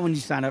 Right now, when you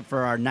sign up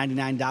for our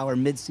 $99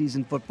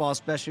 midseason football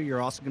special,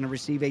 you're also going to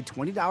receive a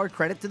 $20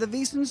 credit to the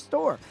VSiN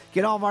store.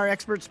 Get all of our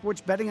expert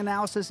sports betting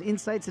analysis,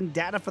 insights, and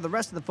data for the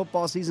rest of the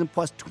football season,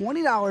 plus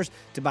 $20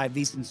 to buy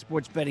VSiN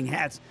sports betting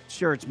hats,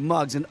 shirts,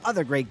 mugs, and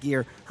other great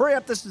gear. Hurry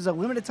up, this is a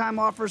limited time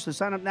offer, so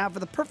sign up now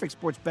for the perfect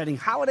sports betting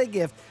holiday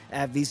gift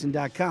at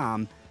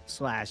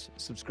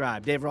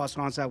VSiN.com/subscribe. Dave Ross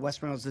alongside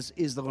Wes Reynolds. This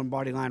is the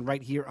Lombardi Line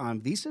right here on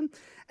VSiN.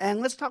 And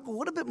let's talk a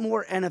little bit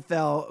more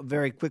NFL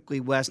very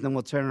quickly, Wes, and then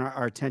we'll turn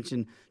our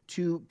attention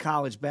to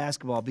college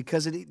basketball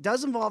because it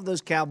does involve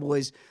those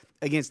Cowboys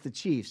against the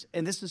Chiefs.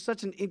 And this is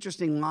such an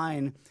interesting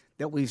line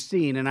that we've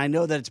seen. And I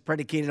know that it's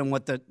predicated on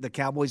what the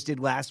Cowboys did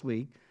last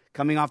week,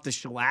 coming off the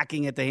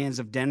shellacking at the hands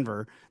of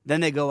Denver. Then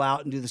they go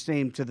out and do the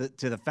same to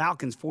the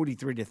Falcons,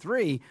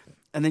 43-3.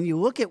 And then you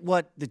look at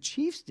what the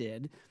Chiefs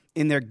did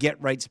in their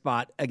get-right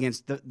spot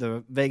against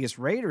the Vegas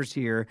Raiders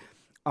here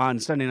on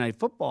Sunday Night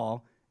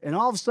Football. And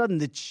all of a sudden,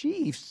 the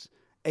Chiefs,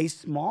 a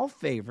small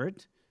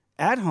favorite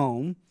at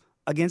home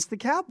against the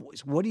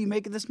Cowboys. What do you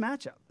make of this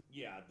matchup?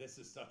 Yeah, this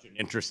is such an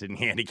interesting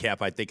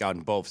handicap, I think, on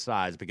both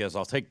sides, because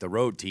I'll take the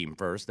road team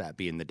first, that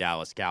being the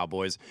Dallas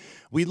Cowboys.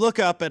 We look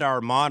up at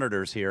our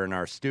monitors here in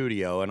our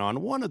studio, and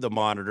on one of the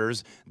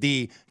monitors,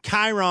 the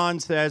Chiron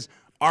says,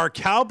 "Are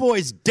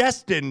Cowboys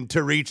destined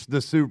to reach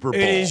the Super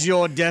Bowl?" It is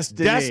your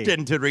destiny.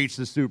 Destined to reach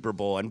the Super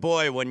Bowl. And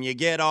boy, when you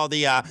get all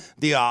the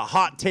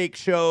hot take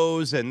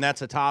shows, and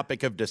that's a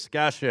topic of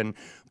discussion,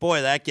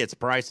 boy, that gets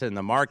priced in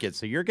the market.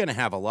 So you're going to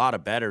have a lot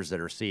of bettors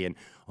that are seeing,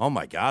 oh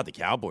my God, the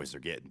Cowboys are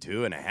getting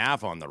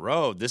 2.5 on the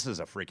road. This is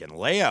a freaking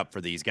layup for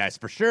these guys.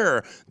 For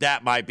sure,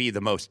 that might be the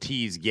most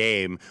teased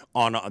game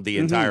on the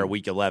entire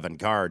Week 11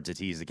 card, to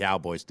tease the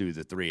Cowboys through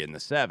the 3 and the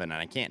 7.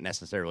 And I can't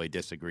necessarily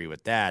disagree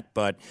with that.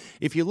 But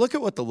if you look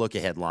at what the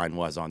look-ahead line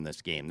was on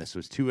this game, this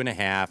was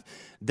 2.5.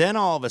 Then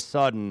all of a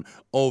sudden,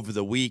 over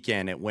the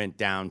weekend, it went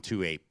down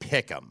to a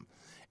pick-em.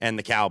 And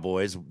the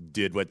Cowboys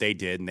did what they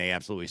did, and they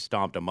absolutely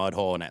stomped a mud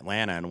hole in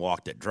Atlanta and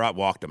walked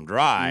them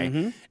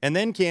dry. And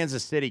then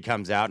Kansas City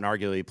comes out and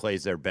arguably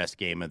plays their best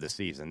game of the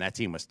season. That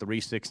team was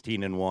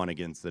 3-16-1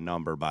 against the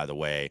number, by the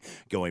way,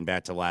 going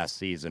back to last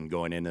season,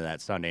 going into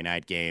that Sunday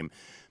night game.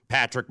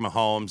 Patrick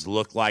Mahomes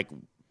looked like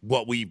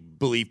what we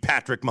believe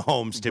Patrick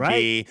Mahomes to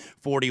be,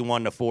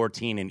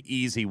 41-14, an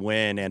easy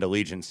win at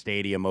Allegiant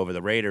Stadium over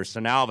the Raiders.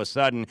 So now all of a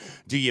sudden,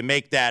 do you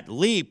make that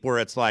leap where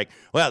it's like,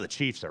 well, the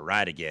Chiefs are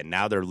right again.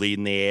 Now they're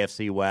leading the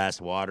AFC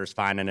West. Water's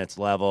finding its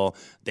level.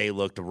 They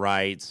looked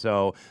right.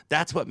 So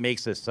that's what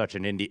makes this such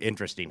an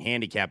interesting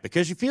handicap,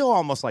 because you feel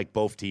almost like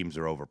both teams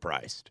are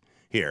overpriced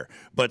here.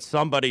 But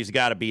somebody's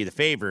got to be the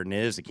favorite, and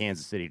it is the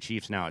Kansas City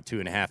Chiefs now at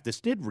 2.5.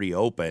 This did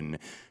reopen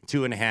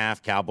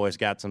 2.5. Cowboys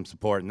got some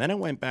support, and then it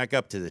went back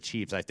up to the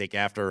Chiefs, I think,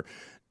 after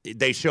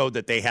they showed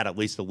that they had at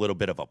least a little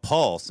bit of a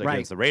pulse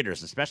against the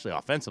Raiders, especially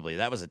offensively.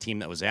 That was a team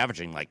that was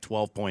averaging like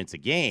 12 points a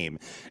game.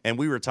 And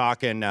we were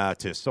talking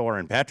to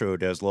Soren Petro, who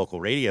does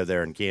local radio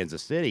there in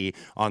Kansas City,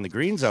 on the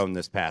Green Zone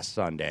this past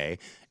Sunday,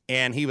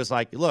 and he was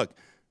like, look,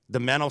 the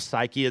mental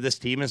psyche of this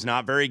team is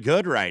not very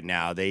good right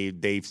now.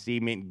 They've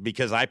seen me,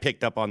 because I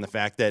picked up on the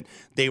fact that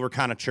they were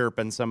kind of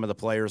chirping some of the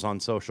players on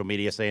social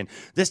media saying,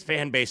 this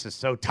fan base is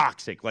so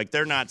toxic. Like,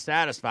 they're not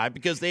satisfied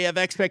because they have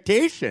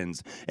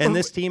expectations, and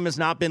this team has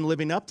not been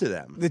living up to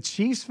them. The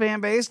Chiefs fan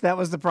base, that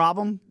was the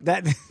problem?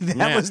 That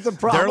was the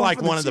problem. They're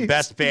like one of the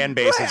best fan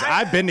bases.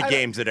 I've been to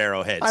games at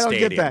Arrowhead Stadium. I don't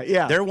get that,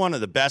 yeah. They're one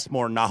of the best,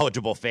 more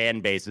knowledgeable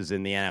fan bases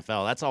in the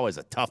NFL. That's always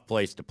a tough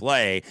place to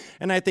play,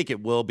 and I think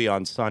it will be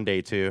on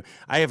Sunday, too.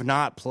 I have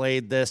not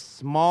played this.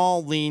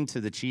 Small lean to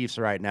the Chiefs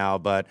right now,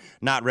 but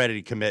not ready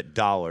to commit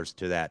dollars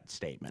to that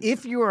statement.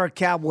 If you are a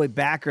Cowboy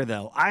backer,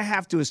 though, I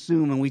have to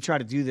assume, and we try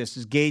to do this,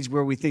 is gauge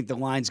where we think the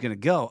line's going to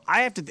go.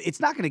 It's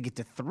not going to get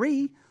to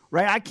 3,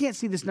 right? I can't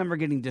see this number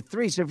getting to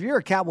 3. So if you're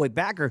a Cowboy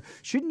backer,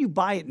 shouldn't you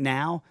buy it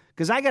now?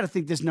 Because I got to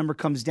think this number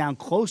comes down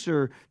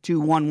closer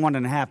to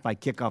 1.5 by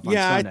kickoff on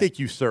Sunday. I think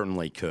you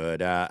certainly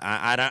could.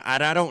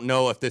 I don't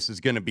know if this is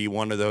going to be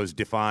one of those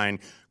defined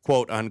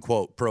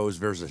quote-unquote pros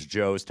versus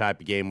Joes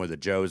type of game where the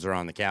Joes are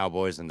on the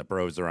Cowboys and the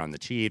pros are on the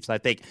Chiefs. I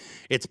think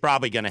it's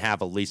probably going to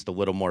have at least a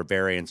little more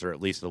variance, or at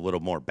least a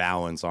little more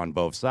balance on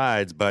both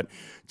sides. But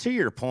to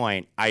your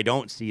point, I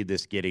don't see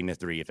this getting to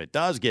 3. If it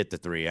does get to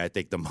 3, I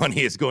think the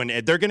money is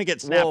they're going to get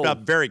snapped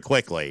up very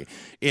quickly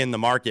in the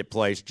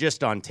marketplace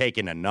just on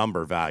taking a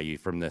number value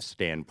from this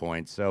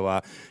standpoint.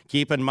 So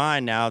keep in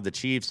mind now the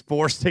Chiefs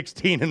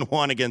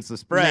 4-16-1 against the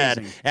spread.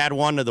 Amazing. Add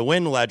 1 to the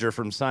win ledger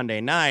from Sunday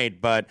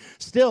night, but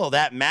still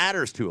that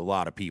matters to a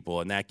lot of people,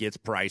 and that gets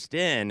priced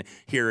in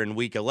here in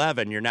Week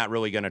 11. You're not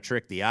really going to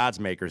trick the odds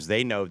makers.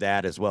 They know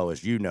that as well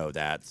as you know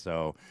that.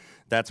 So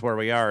that's where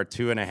we are,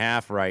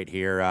 2.5 right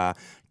here.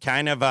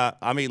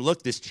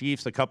 Look, this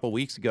Chiefs a couple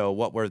weeks ago,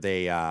 what were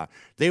they?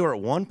 They were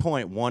at 1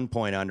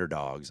 point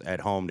underdogs at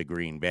home to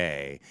Green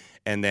Bay,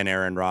 and then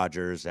Aaron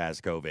Rodgers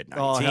has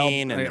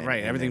COVID-19,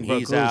 everything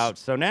he's broke out. loose.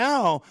 So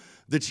now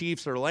the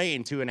Chiefs are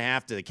laying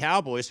 2.5 to the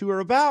Cowboys, who are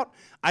about,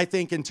 I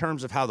think, in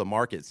terms of how the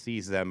market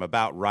sees them,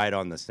 about right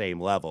on the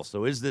same level.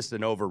 So is this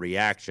an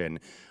overreaction?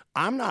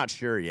 I'm not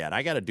sure yet.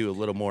 I got to do a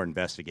little more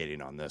investigating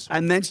on this one.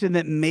 I mentioned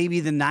that maybe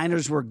the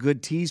Niners were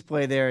good tease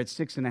play there at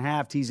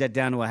 6.5. Tease that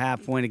down to a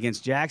half point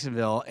against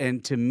Jacksonville.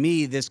 And to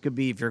me, this could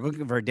be, if you're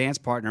looking for a dance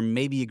partner,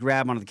 maybe you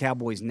grab one of the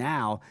Cowboys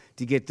now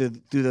to get through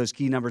those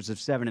key numbers of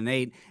 7 and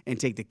 8 and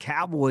take the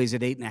Cowboys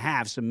at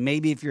 8.5. So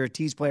maybe if you're a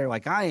tease player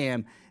like I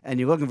am and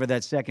you're looking for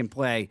that second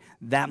play,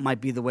 that might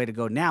be the way to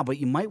go now. But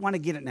you might want to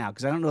get it now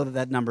because I don't know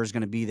that number is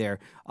going to be there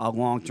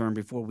long term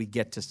before we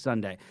get to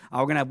Sunday.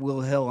 We're going to have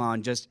Will Hill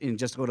on in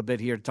just a little bit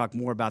here to talk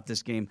more about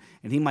this game,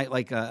 and he might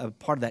like a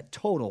part of that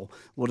total.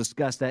 We'll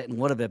discuss that in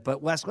a little bit.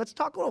 But Wes, let's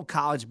talk a little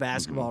college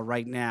basketball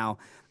right now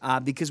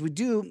because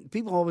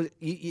people always,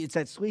 it's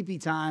that sleepy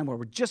time where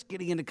we're just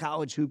getting into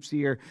college hoops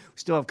here. We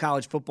still have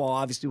college football.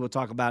 Obviously, we'll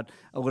talk about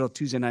a little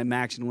Tuesday night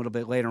action a little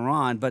bit later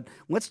on. But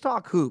let's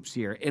talk hoops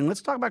here, and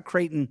let's talk about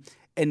Creighton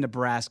and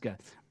Nebraska.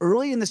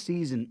 Early in the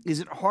season,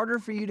 is it harder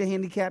for you to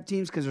handicap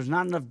teams because there's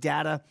not enough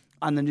data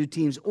on the new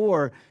teams,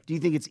 or do you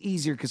think it's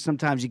easier because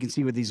sometimes you can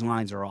see where these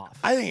lines are off?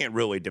 I think it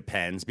really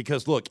depends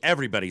because, look,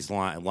 everybody's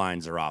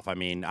lines are off. I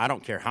mean, I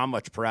don't care how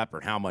much prep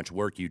or how much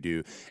work you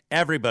do.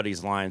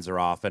 Everybody's lines are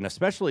off, and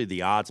especially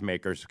the odds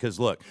makers because,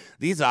 look,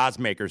 these odds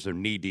makers are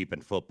knee-deep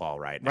in football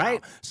right now.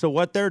 Right. So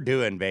what they're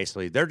doing,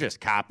 basically, they're just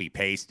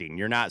copy-pasting.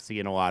 You're not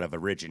seeing a lot of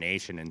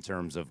origination in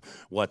terms of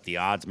what the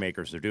odds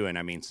makers are doing.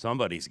 I mean,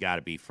 somebody's got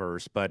to be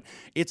first, but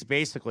it's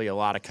basically a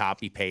lot of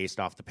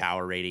copy-paste off the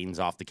power ratings,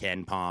 off the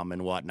Ken Pom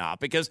and whatnot,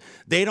 because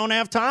they don't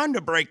have time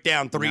to break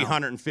down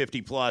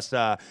 350 plus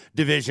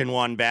Division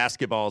I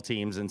basketball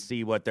teams and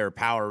see what their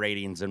power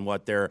ratings and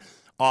what their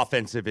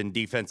offensive and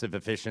defensive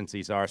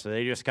efficiencies are. So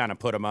they just kind of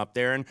put them up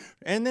there.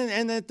 And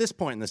then at this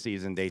point in the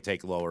season, they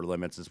take lower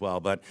limits as well.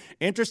 But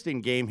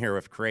interesting game here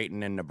with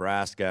Creighton and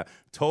Nebraska.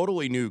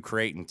 Totally new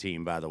Creighton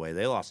team, by the way.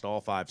 They lost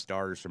all 5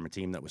 starters from a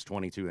team that was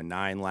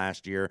 22-9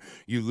 last year.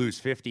 You lose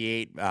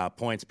 58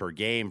 points per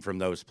game from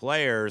those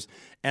players.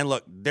 And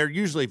look, they're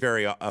usually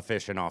very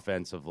efficient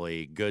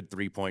offensively, good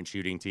three-point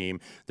shooting team.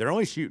 They're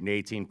only shooting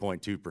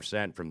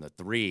 18.2% from the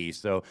three.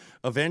 So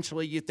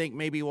eventually you think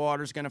maybe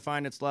Water's going to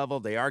find its level.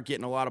 They are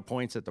getting a lot of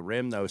points at the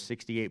rim, though,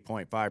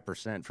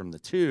 68.5% from the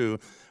two.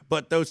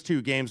 But those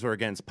 2 games were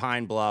against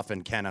Pine Bluff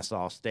and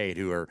Kennesaw State,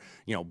 who are,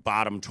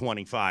 bottom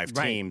 25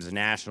 teams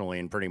nationally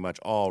in pretty much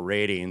all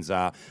ratings.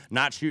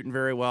 Not shooting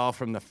very well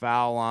from the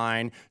foul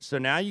line. So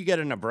now you get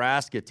a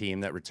Nebraska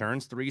team that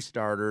returns 3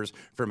 starters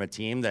from a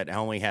team that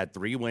only had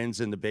 3 wins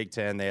in the Big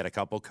Ten. They had a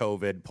couple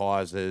COVID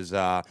pauses.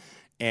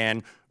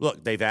 And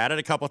look, they've added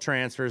a couple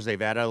transfers.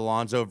 They've added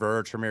Alonzo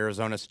Verge from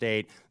Arizona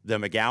State. The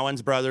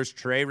McGowens brothers,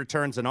 Trey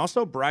returns, and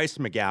also Bryce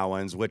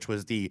McGowens, which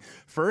was the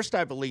first,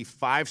 I believe,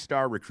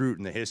 5-star recruit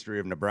in the history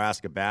of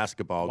Nebraska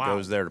basketball. Wow.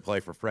 Goes there to play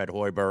for Fred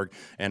Hoiberg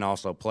and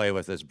also play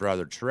with his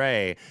brother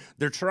Trey.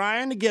 They're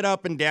trying to get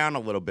up and down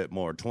a little bit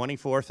more.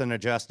 24th in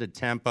adjusted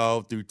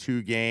tempo through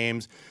 2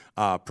 games.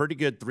 Pretty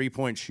good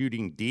three-point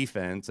shooting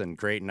defense, and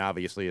Creighton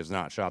obviously has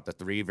not shot the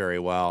 3 very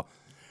well.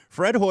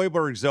 Fred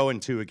Hoiberg's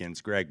 0-2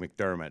 against Greg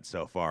McDermott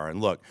so far.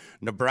 And look,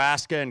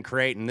 Nebraska and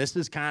Creighton, this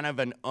is kind of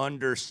an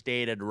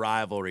understated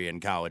rivalry in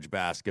college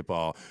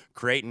basketball.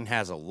 Creighton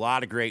has a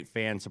lot of great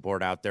fan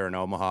support out there in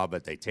Omaha,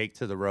 but they take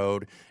to the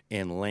road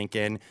in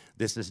Lincoln.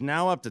 This is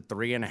now up to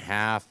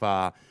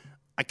 3.5.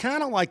 I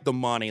kind of like the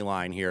money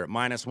line here at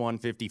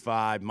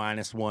 -155,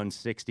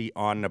 -160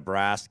 on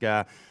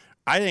Nebraska.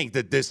 I think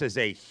that this is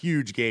a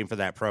huge game for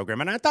that program,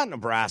 and I thought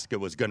Nebraska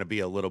was going to be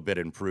a little bit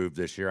improved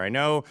this year. I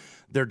know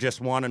they're just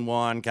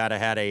 1-1, kind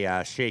of had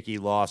a shaky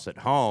loss at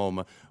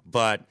home,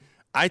 but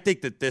I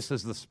think that this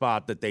is the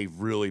spot that they've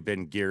really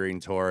been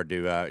gearing toward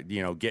to,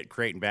 get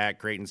Creighton back.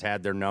 Creighton's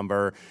had their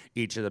number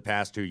each of the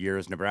past 2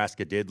 years.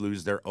 Nebraska did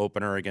lose their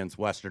opener against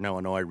Western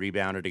Illinois,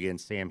 rebounded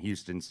against Sam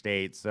Houston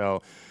State.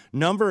 So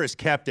number is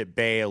kept at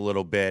bay a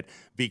little bit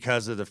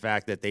because of the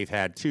fact that they've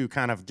had 2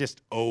 kind of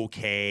just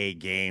okay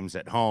games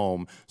at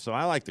home. So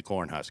I like the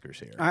Cornhuskers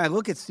here. All right,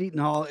 look at Seton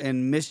Hall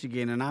in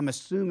Michigan, and I'm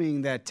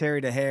assuming that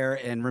Terry DeHare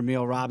and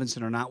Ramil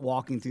Robinson are not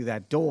walking through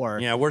that door.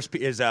 Yeah, is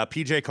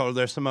PJ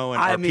Carlesimo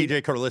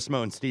PJ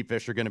Carlesimo and Steve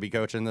Fisher going to be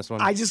coaching this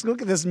one? I just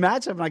look at this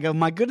matchup and I go,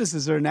 my goodness,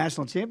 is there a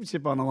national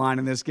championship on the line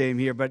in this game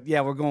here? But yeah,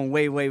 we're going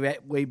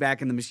way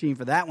back in the machine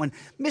for that one.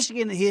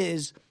 Michigan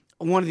is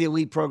one of the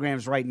elite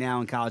programs right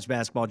now in college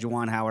basketball.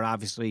 Juwan Howard,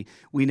 obviously,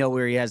 we know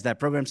where he has that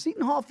program.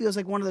 Seton Hall feels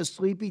like one of those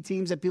sleepy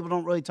teams that people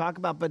don't really talk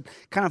about, but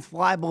kind of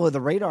fly below the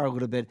radar a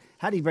little bit.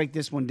 How do you break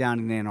this one down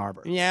in Ann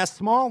Arbor? Yeah,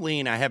 small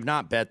lean. I have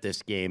not bet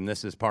this game.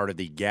 This is part of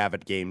the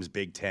Gavitt Games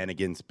Big Ten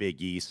against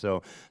Big East.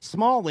 So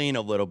small lean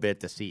a little bit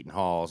to Seton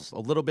Hall's. A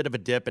little bit of a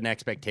dip in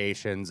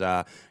expectations.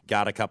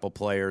 Got a couple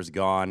players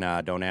gone.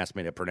 Don't ask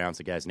me to pronounce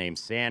the guy's name.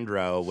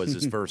 Sandro was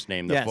his first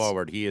name, the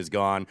forward. He is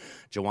gone.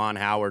 Juwan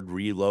Howard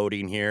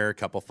reloading here. A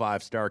couple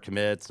 5-star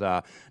commits,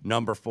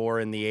 number 4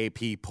 in the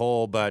AP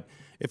poll. But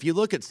if you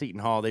look at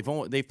Seton Hall,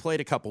 they've played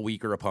a couple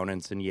weaker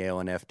opponents in Yale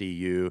and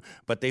FDU,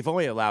 but they've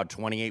only allowed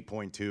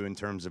 28.2 in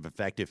terms of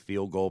effective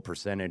field goal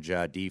percentage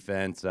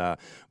defense.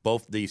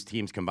 Both these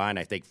teams combined,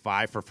 I think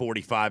 5 for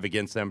 45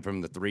 against them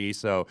from the 3.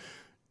 So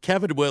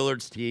Kevin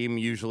Willard's team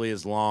usually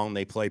is long.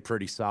 They play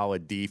pretty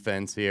solid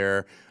defense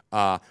here.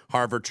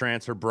 Harvard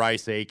transfer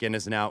Bryce Aiken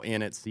is now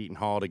in at Seton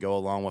Hall to go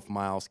along with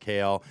Miles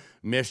Cale.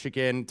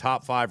 Michigan,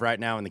 top 5 right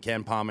now in the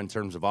Ken Pom in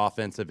terms of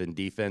offensive and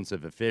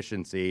defensive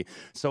efficiency.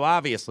 So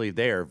obviously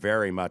they are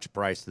very much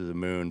priced to the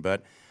moon.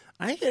 But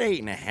I think at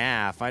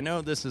 8.5, I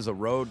know this is a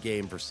road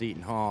game for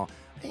Seton Hall.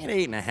 I think at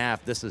 8.5,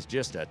 this is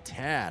just a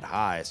tad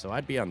high. So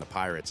I'd be on the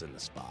Pirates in the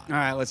spot. All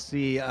right, let's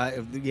see.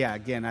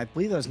 Again, I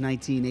believe that was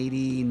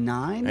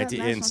 1989.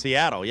 In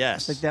Seattle,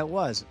 yes. I think that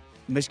was.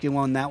 Michigan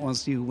won that one.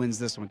 Let's see who wins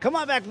this one. Come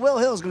on back. Will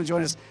Hill is going to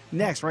join us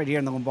next right here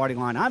in the Lombardi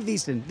Line. I'm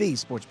VSiN, the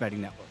Sports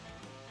Betting Network.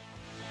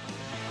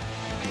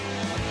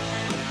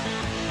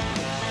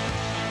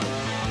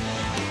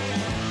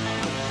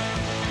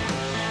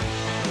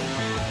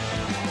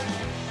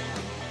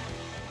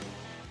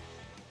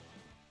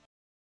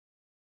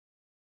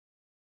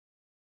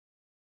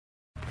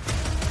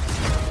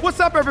 What's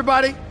up,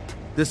 everybody?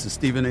 This is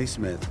Stephen A.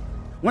 Smith.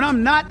 When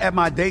I'm not at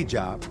my day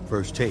job,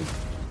 First Take,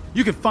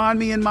 you can find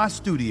me in my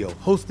studio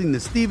hosting the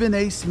Stephen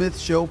A. Smith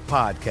Show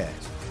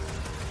podcast.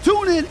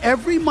 Tune in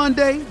every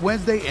Monday,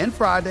 Wednesday, and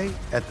Friday,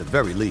 at the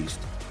very least,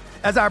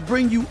 as I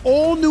bring you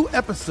all new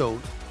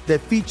episodes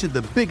that feature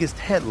the biggest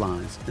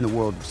headlines in the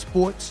world of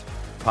sports,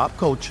 pop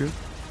culture,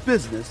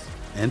 business,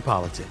 and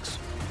politics.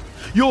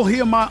 You'll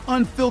hear my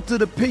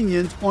unfiltered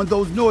opinions on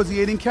those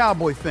nauseating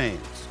Cowboy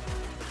fans,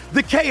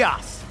 the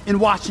chaos in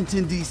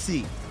Washington,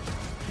 D.C.,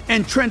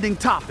 and trending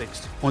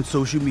topics on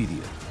social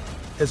media,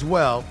 as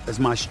well as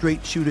my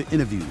straight shooter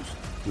interviews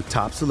with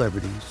top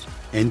celebrities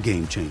and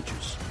game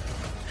changers.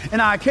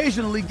 And I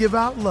occasionally give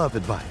out love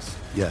advice.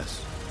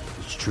 Yes,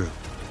 it's true.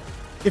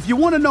 If you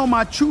want to know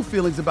my true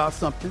feelings about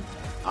something,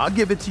 I'll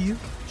give it to you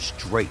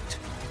straight.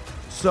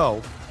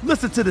 So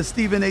listen to the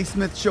Stephen A.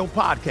 Smith Show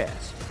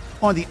podcast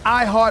on the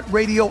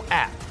iHeartRadio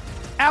app,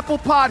 Apple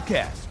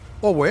Podcasts,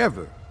 or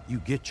wherever you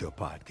get your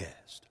podcast.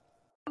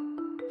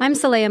 I'm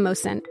Saleha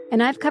Mohsin,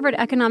 and I've covered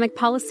economic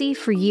policy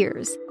for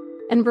years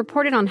and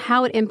reported on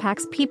how it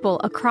impacts people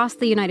across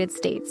the United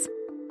States.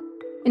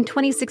 In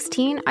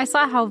 2016, I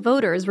saw how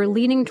voters were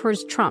leaning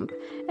towards Trump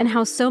and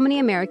how so many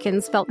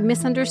Americans felt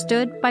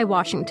misunderstood by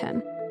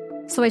Washington.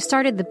 So I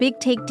started The Big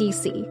Take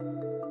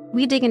DC.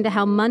 We dig into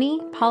how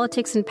money,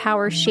 politics, and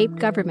power shape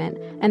government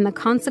and the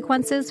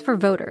consequences for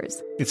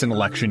voters. It's an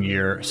election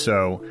year,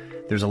 so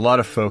there's a lot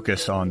of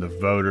focus on the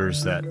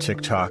voters that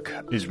TikTok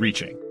is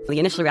reaching. The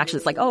initial reaction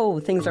is like, oh,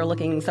 things are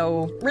looking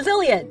so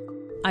resilient.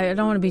 I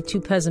don't want to be too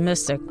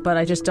pessimistic, but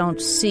I just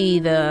don't see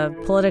the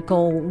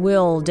political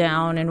will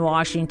down in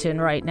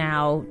Washington right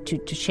now to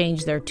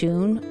change their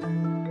tune.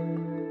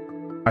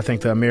 I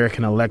think the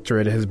American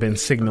electorate has been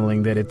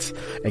signaling that it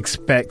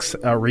expects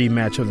a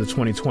rematch of the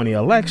 2020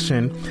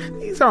 election.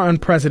 These are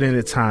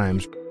unprecedented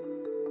times.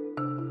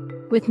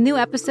 With new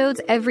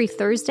episodes every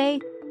Thursday,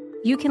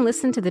 you can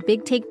listen to The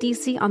Big Take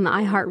DC on the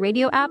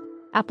iHeartRadio app,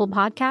 Apple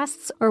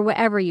Podcasts, or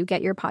wherever you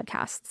get your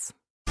podcasts.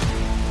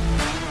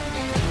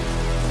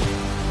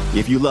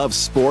 If you love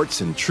sports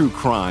and true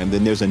crime,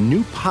 then there's a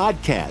new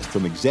podcast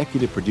from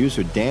executive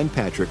producer Dan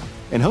Patrick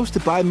and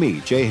hosted by me,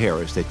 Jay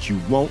Harris, that you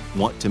won't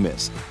want to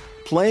miss.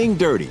 Playing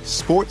Dirty: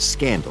 Sports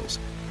Scandals.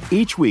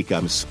 Each week,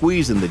 I'm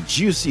squeezing the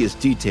juiciest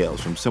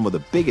details from some of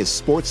the biggest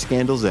sports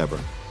scandals ever.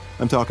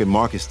 I'm talking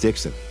Marcus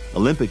Dixon,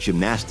 Olympic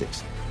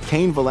gymnastics,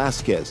 Cain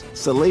Velasquez,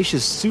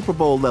 salacious Super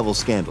Bowl-level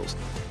scandals.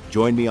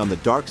 Join me on the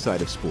dark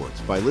side of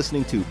sports by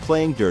listening to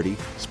Playing Dirty: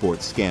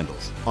 Sports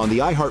Scandals on the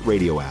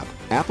iHeartRadio app,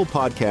 Apple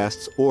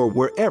Podcasts, or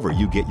wherever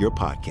you get your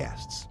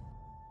podcasts.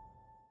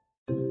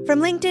 From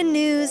LinkedIn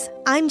News,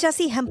 I'm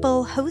Jessie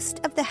Hempel,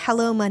 host of the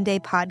Hello Monday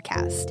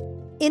podcast.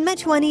 In my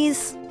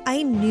 20s,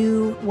 I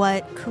knew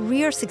what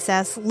career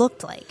success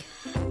looked like.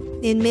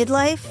 In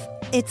midlife,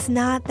 it's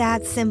not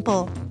that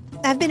simple.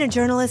 I've been a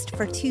journalist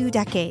for 2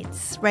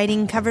 decades,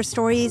 writing cover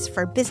stories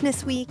for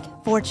Business Week,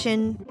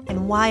 Fortune,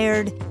 and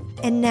Wired.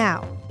 And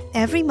now,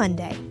 every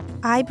Monday,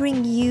 I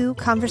bring you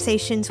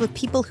conversations with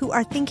people who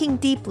are thinking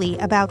deeply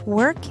about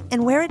work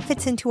and where it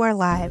fits into our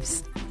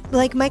lives.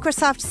 Like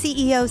Microsoft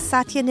CEO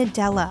Satya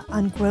Nadella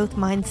on growth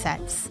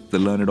mindsets. The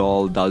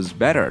learn-it-all does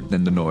better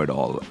than the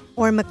know-it-all.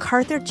 Or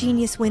MacArthur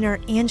Genius winner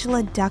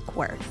Angela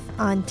Duckworth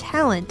on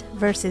talent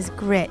versus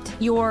grit.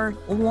 Your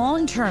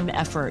long-term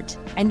effort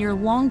and your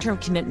long-term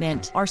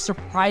commitment are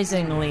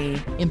surprisingly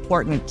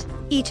important.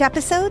 Each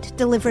episode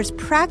delivers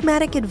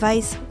pragmatic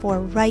advice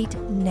for right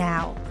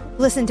now.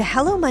 Listen to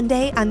Hello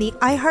Monday on the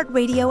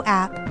iHeartRadio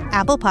app,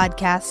 Apple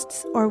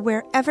Podcasts, or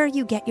wherever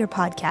you get your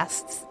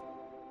podcasts.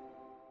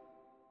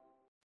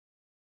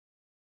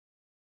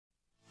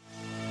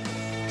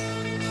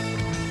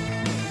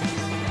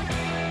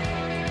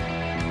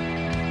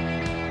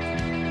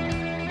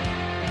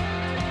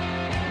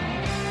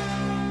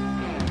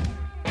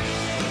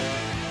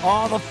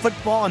 All the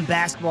football and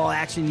basketball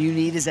action you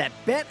need is at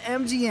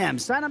BetMGM.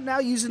 Sign up now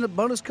using the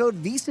bonus code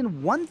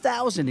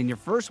VEASAN1000 and your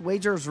first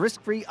wager is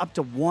risk-free up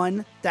to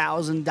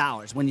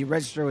 $1,000. When you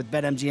register with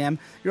BetMGM,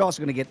 you're also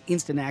going to get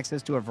instant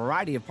access to a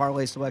variety of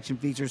parlay selection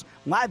features,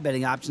 live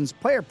betting options,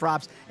 player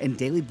props, and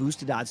daily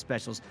boosted odds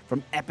specials.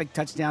 From epic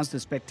touchdowns to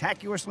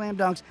spectacular slam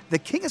dunks, the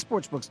king of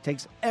sportsbooks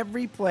takes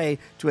every play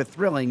to a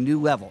thrilling new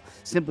level.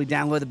 Simply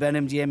download the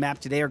BetMGM app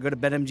today or go to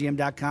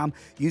BetMGM.com.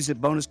 Use the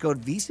bonus code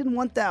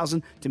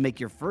VEASAN1000 to make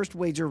your first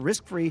wager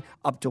risk-free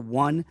up to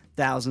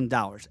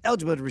 $1,000.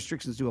 Eligibility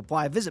restrictions do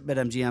apply. Visit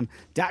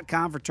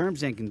BetMGM.com for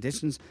terms and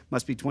conditions.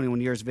 Must be 21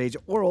 years of age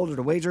or older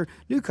to wager.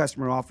 New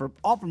customer offer.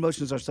 All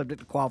promotions are subject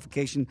to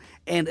qualification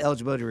and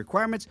eligibility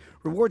requirements.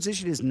 Rewards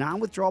issued is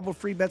non-withdrawable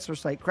free bets or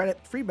site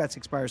credit. Free bets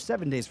expire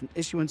 7 days from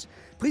issuance.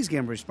 Please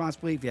gamble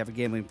responsibly. If you have a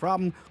gambling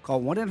problem,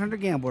 call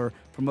 1-800-GAMBLER.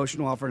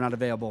 Promotional offer not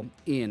available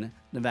in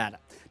Nevada.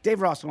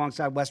 Dave Ross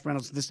alongside Wes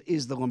Reynolds. This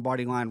is the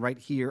Lombardi Line right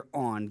here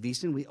on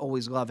VEASAN. We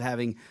always love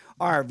having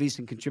our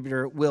VEASAN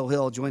contributor, Will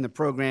Hill, join the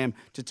program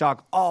to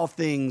talk all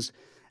things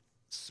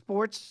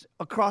sports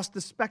across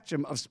the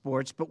spectrum of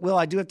sports. But, Will,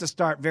 I do have to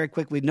start very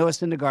quickly. Noah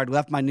Syndergaard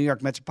left my New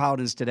York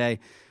Metropolitans today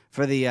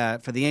for the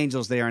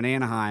Angels there in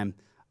Anaheim.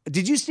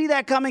 Did you see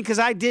that coming? Because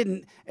I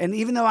didn't. And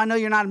even though I know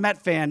you're not a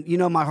Met fan, you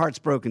know my heart's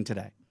broken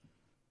today.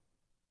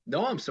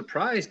 No, I'm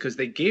surprised because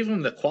they gave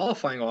him the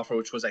qualifying offer,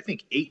 which was, I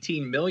think,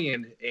 $18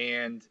 million,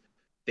 and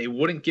they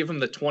wouldn't give him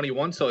the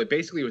 21. So it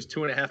basically was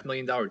 $2.5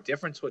 million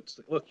difference. Which,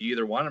 look, you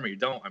either want him or you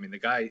don't. I mean, the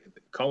guy,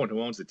 Cohen,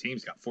 who owns the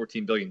team's got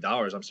 $14 billion.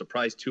 I'm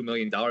surprised $2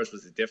 million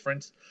was the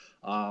difference.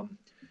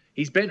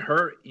 He's been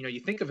hurt. You know, you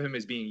think of him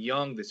as being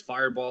young, this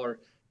fireballer.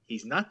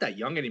 He's not that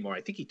young anymore.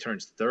 I think he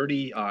turns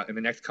 30 in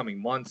the next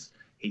coming months.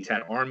 He's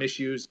had arm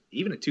issues.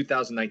 Even in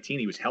 2019,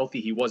 he was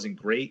healthy. He wasn't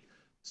great.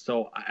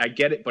 So I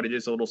get it, but it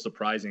is a little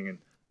surprising. And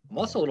I'm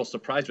also a little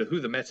surprised with who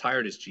the Mets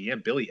hired as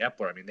GM, Billy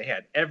Epler. I mean, they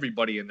had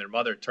everybody and their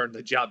mother turn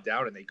the job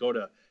down, and they go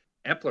to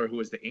Epler, who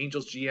was the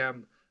Angels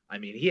GM. I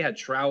mean, he had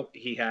Trout.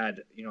 He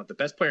had, the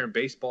best player in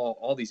baseball,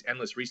 all these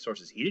endless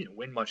resources. He didn't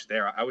win much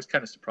there. I was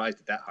kind of surprised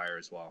at that hire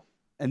as well.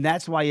 And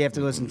that's why you have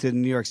to listen to the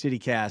New York City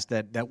cast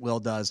that Will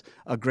does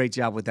a great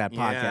job with that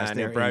podcast. Yeah, and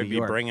there he'll probably in New be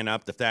York. bringing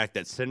up the fact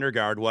that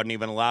Syndergaard wasn't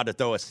even allowed to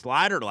throw a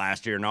slider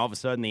last year, and all of a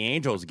sudden the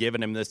Angels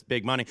giving him this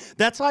big money.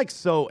 That's like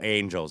so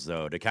Angels,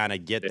 though, to kind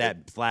of get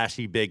that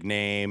flashy big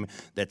name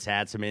that's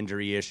had some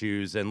injury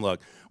issues. And look,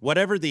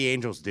 whatever the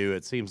Angels do,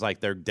 it seems like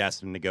they're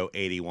destined to go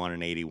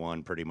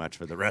 81-81 pretty much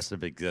for the rest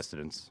of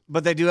existence.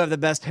 But they do have the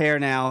best hair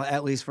now,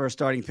 at least for a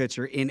starting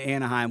pitcher in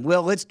Anaheim.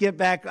 Will, let's get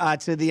back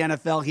to the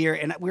NFL here.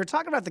 And we were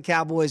talking about the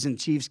Cowboys and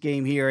Chiefs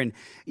game here. And,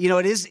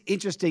 it is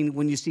interesting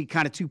when you see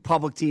kind of two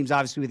public teams,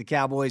 obviously with the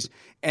Cowboys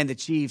and the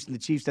Chiefs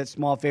that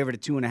small favorite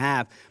at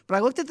 2.5. But I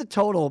looked at the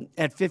total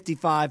at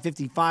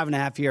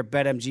 55.5 here at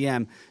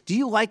BetMGM. Do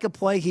you like a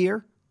play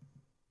here?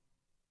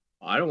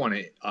 I don't want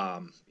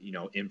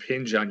to,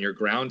 impinge on your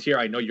ground here.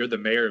 I know you're the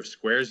mayor of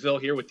Squaresville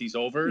here with these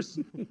overs.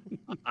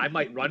 I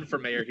might run for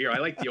mayor here. I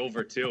like the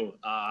over too.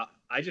 I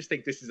just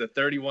think this is a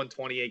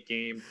 31-28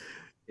 game.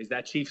 Is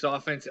that Chiefs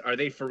offense? Are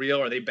they for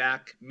real? Are they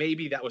back?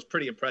 Maybe that was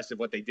pretty impressive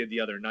what they did the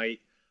other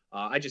night.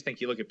 I just think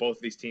you look at both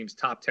of these teams,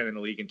 top 10 in the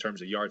league in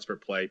terms of yards per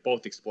play,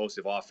 both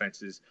explosive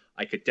offenses.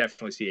 I could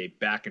definitely see a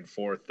back and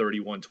forth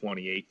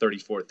 31-28,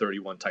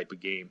 34-31 type of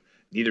game.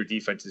 Neither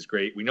defense is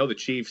great. We know the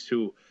Chiefs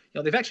who,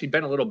 they've actually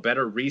been a little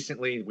better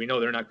recently. We know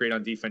they're not great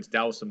on defense.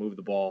 Dallas will move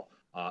the ball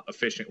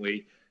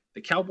efficiently.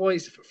 The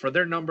Cowboys, for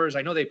their numbers,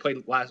 I know they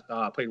played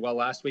well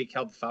last week,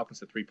 held the Falcons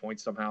to 3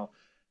 points somehow.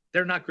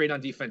 They're not great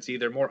on defense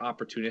either, more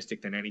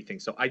opportunistic than anything.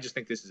 So I just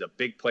think this is a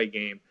big play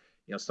game.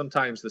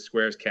 Sometimes the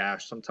squares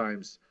cash,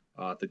 sometimes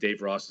the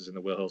Dave Rosses and the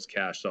Will Hills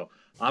cash. So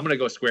I'm going to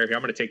go square here.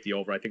 I'm going to take the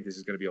over. I think this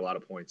is going to be a lot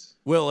of points.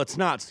 Will, it's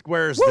not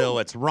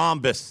Squaresville. It's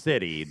Rhombus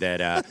City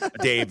that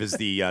Dave is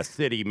the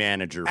city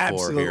manager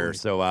for here.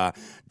 So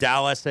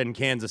Dallas and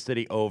Kansas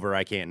City over.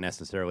 I can't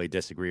necessarily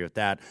disagree with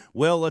that.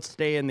 Will, let's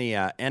stay in the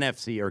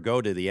NFC or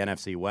go to the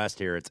NFC West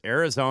here. It's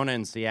Arizona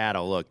and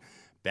Seattle. Look,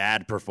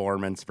 bad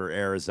performance for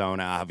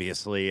Arizona,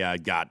 obviously.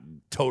 Got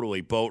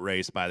totally boat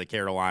raced by the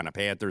Carolina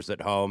Panthers at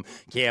home.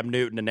 Cam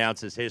Newton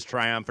announces his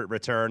triumphant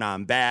return.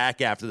 I'm back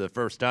after the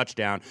first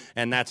touchdown,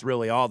 and that's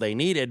really all they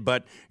needed.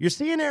 But you're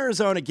seeing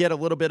Arizona get a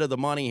little bit of the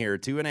money here,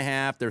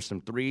 2.5. There's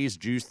some threes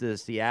juiced to the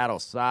Seattle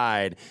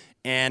side.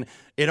 And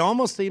it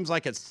almost seems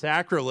like it's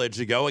sacrilege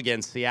to go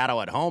against Seattle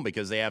at home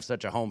because they have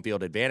such a home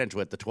field advantage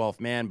with the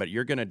 12th man. But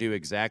you're going to do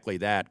exactly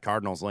that.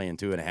 Cardinals laying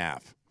 2.5.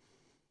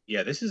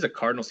 Yeah, this is a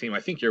Cardinals team.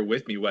 I think you're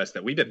with me, Wes,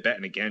 that we've been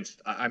betting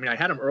against. I mean, I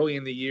had them early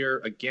in the year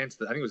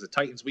against, I think it was the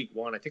Titans week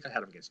 1. I think I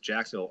had them against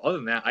Jacksonville. Other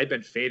than that, I've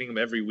been fading them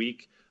every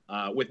week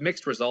with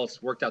mixed results.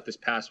 Worked out this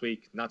past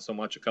week, not so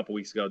much a couple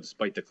weeks ago,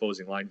 despite the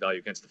closing line value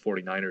against the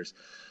 49ers.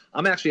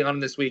 I'm actually on them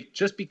this week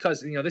just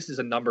because, this is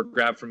a number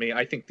grab for me.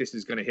 I think this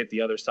is going to hit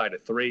the other side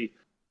of 3.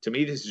 To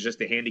me, this is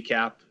just a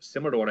handicap,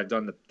 similar to what I've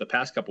done the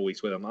past couple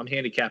weeks with him. I'm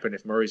handicapping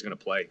if Murray's going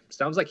to play.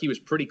 Sounds like he was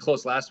pretty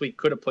close last week,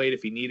 could have played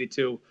if he needed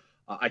to.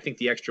 I think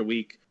the extra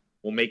week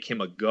will make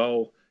him a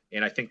go.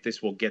 And I think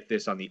this will get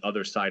this on the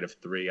other side of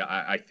 3.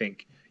 I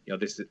think,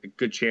 this is a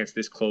good chance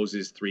this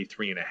closes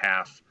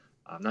 3.5.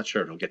 I'm not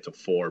sure if it'll get to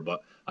 4,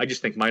 but I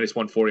just think minus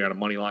 140 on a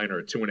money line or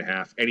a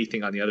 2.5,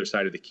 anything on the other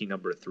side of the key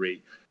number of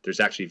 3. There's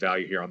actually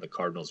value here on the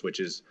Cardinals, which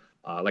is,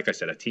 like I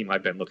said, a team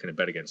I've been looking to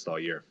bet against all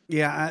year.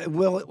 Yeah,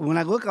 Will, when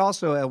I look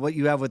also at what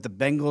you have with the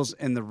Bengals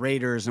and the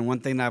Raiders, and one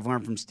thing that I've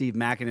learned from Steve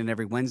Makinen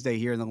every Wednesday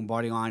here in the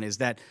Lombardi Line is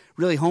that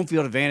really home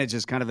field advantage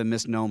is kind of a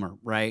misnomer,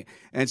 right?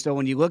 And so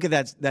when you look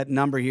at that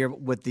number here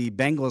with the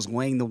Bengals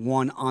weighing the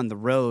 1 on the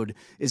road,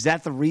 is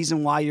that the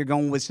reason why you're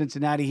going with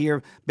Cincinnati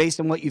here based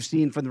on what you've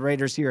seen from the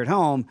Raiders here at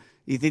home?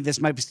 You think this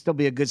might still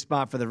be a good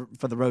spot for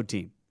the road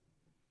team?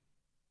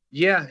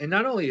 Yeah, and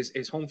not only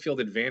is home field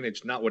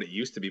advantage not what it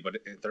used to be, but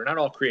they're not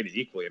all created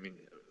equally. I mean,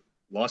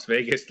 Las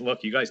Vegas,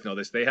 look, you guys know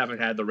this. They haven't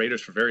had the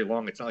Raiders for very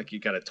long. It's not like you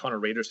got a ton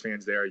of Raiders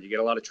fans there. You get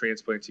a lot of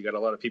transplants. You got a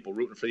lot of people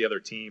rooting for the other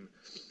team.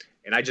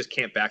 And I just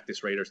can't back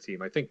this Raiders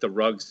team. I think the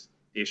Ruggs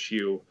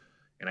issue,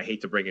 and I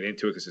hate to bring it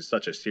into it because it's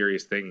such a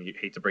serious thing. You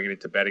hate to bring it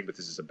into betting, but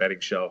this is a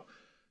betting show.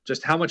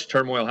 Just how much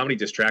turmoil, how many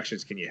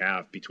distractions can you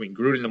have between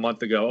Gruden a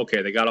month ago?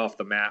 Okay, they got off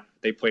the map.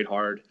 They played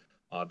hard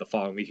the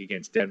following week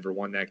against Denver,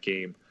 won that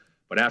game.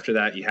 But after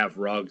that, you have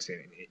Ruggs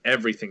and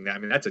everything. I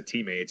mean, that's a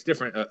teammate. It's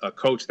different, a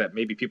coach that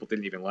maybe people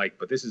didn't even like.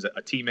 But this is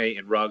a teammate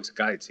in Ruggs, a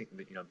guy,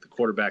 the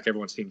quarterback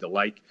everyone seemed to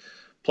like.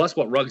 Plus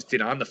what Ruggs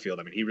did on the field.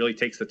 I mean, he really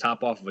takes the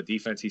top off of a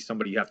defense. He's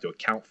somebody you have to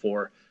account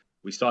for.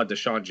 We saw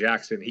Deshaun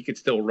Jackson. He could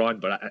still run,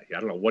 but I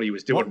don't know what he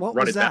was doing. What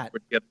was that?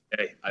 The other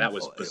day. That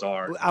was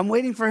bizarre. I'm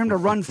waiting for him to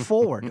run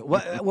forward.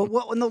 What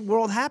in the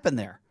world happened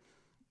there?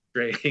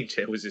 Strange.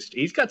 It was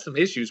he's got some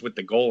issues with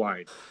the goal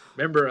line.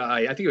 Remember,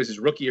 I think it was his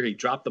rookie year. He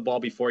dropped the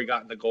ball before he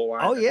got in the goal line.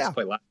 Oh, yeah.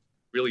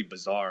 Really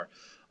bizarre.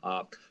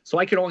 So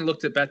I could only look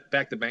to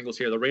back the Bengals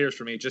here. The Raiders,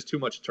 for me, just too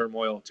much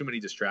turmoil, too many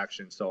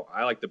distractions. So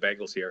I like the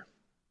Bengals here.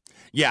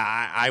 Yeah,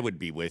 I would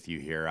be with you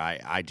here.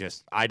 I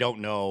don't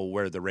know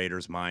where the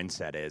Raiders'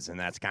 mindset is, and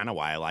that's kind of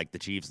why I like the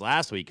Chiefs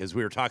last week, because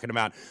we were talking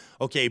about,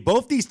 okay,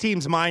 both these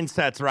teams'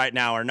 mindsets right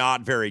now are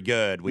not very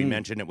good. We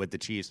mentioned it with the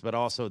Chiefs, but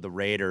also the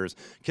Raiders,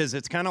 because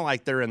it's kind of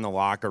like they're in the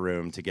locker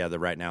room together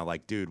right now,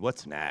 like, dude,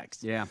 what's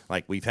next? Yeah.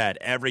 Like, we've had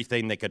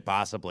everything that could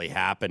possibly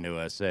happen to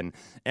us, and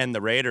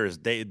the Raiders,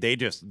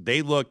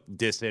 they look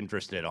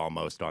disinterested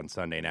almost on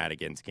Sunday night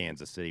against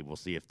Kansas City. We'll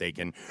see if they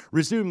can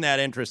resume that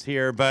interest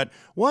here, but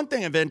one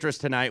thing of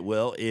interest tonight,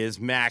 Will, is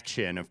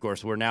MACtion. Of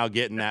course, we're now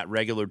getting that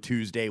regular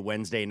Tuesday,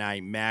 Wednesday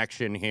night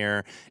MACtion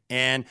here.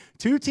 And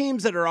two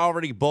teams that are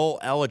already bowl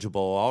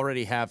eligible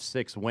already have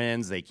 6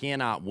 wins. They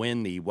cannot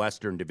win the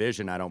Western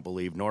Division, I don't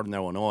believe. Northern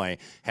Illinois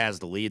has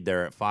the lead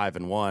there at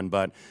 5-1.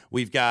 But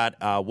we've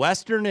got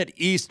Western at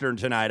Eastern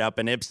tonight up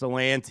in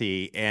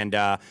Ypsilanti. And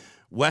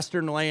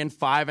Western laying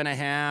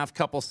 5.5,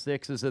 couple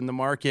 6s in the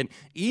market.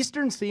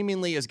 Eastern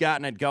seemingly has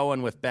gotten it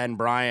going with Ben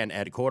Bryant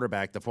at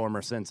quarterback, the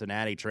former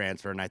Cincinnati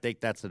transfer, and I think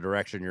that's the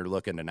direction you're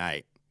looking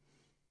tonight.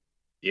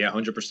 Yeah,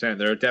 100%.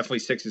 There are definitely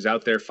 6s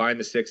out there. Find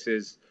the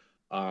 6s.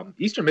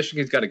 Eastern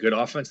Michigan's got a good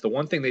offense. The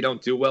one thing they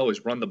don't do well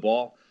is run the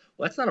ball.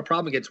 Well, that's not a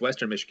problem against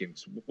Western Michigan.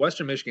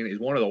 Western Michigan is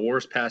one of the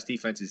worst pass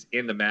defenses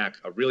in the MAC,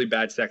 a really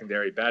bad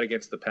secondary, bad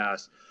against the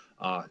pass.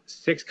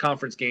 6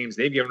 conference games,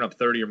 they've given up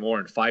 30 or more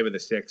in 5 of the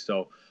 6,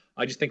 so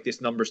I just think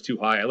this number's too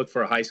high. I look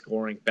for a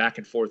high-scoring,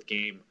 back-and-forth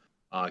game.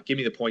 Give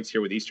me the points here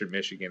with Eastern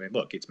Michigan. And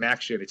look, it's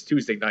MACtion. It's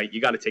Tuesday night.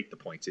 You got to take the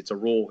points. It's a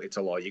rule. It's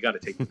a law. You got to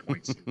take the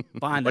points.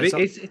 Fine, but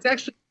it's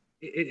actually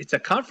it's a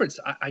conference.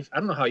 I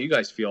don't know how you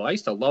guys feel. I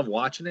used to love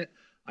watching it.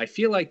 I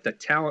feel like the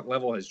talent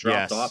level has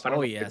dropped off. I don't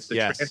know if it's the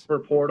transfer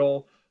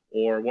portal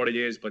or what it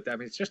is, but I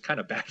mean, it's just kind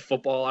of bad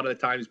football a lot of the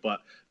times,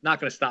 but not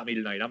going to stop me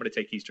tonight. I'm going to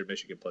take Eastern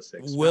Michigan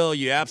 +6. Will,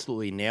 you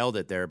absolutely nailed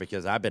it there,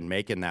 because I've been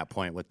making that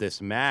point with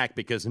this MAC,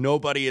 because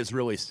nobody is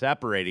really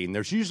separating.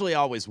 There's usually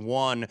always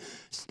one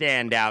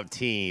standout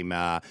team.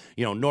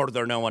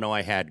 Northern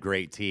Illinois had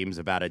great teams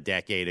about a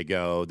decade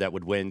ago that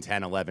would win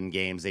 10, 11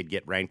 games. They'd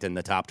get ranked in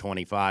the top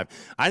 25.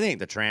 I think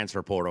the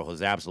transfer portal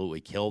has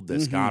absolutely killed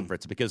this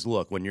conference, because,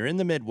 look, when you're in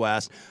the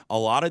Midwest, a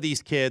lot of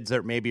these kids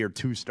that maybe are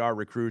 2-star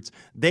recruits,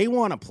 they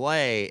want to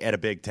play at a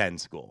Big Ten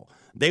school.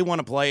 They want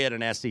to play at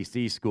an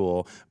SEC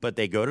school, but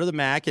they go to the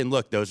MAC, and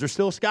look, those are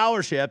still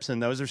scholarships,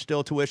 and those are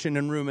still tuition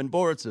and room and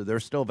board, so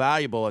they're still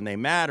valuable and they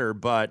matter,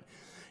 but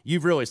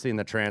you've really seen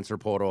the transfer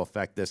portal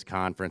affect this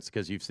conference,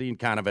 because you've seen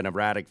kind of an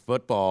erratic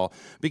football,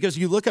 because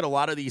you look at a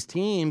lot of these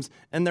teams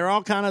and they're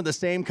all kind of the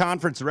same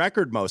conference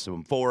record, most of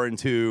them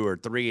 4-2 or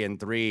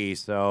 3-3.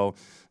 So,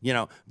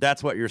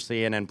 that's what you're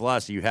seeing. And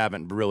plus, you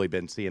haven't really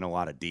been seeing a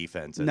lot of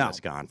defense in this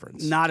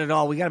conference. Not at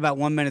all. We got about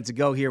 1 minute to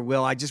go here,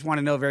 Will. I just want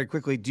to know very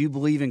quickly, do you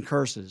believe in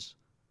curses?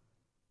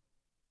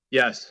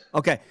 Yes.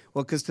 Okay.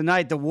 Well, because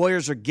tonight the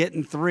Warriors are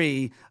getting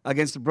 3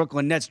 against the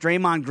Brooklyn Nets.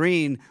 Draymond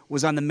Green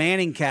was on the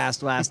Manning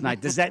cast last night.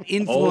 Does that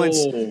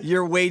influence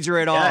your wager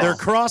at all? They're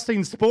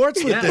crossing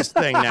sports with this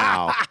thing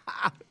now.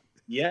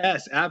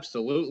 Yes,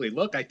 absolutely.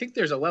 Look, I think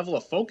there's a level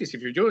of focus.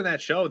 If you're doing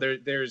that show,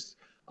 there's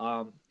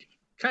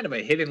kind of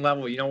a hidden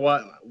level. You know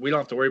what? We don't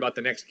have to worry about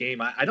the next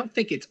game. I don't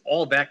think it's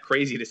all that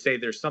crazy to say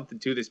there's something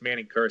to this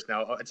Manning curse.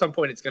 Now, at some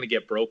point, it's going to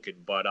get broken,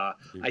 but I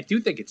do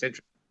think it's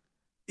interesting.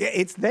 Yeah,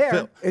 it's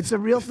there. It's a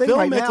real thing Phil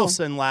right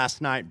Mickelson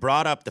last night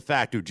brought up the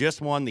fact who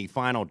just won the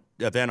final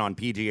event on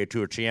PGA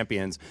Tour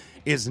Champions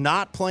is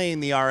not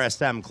playing the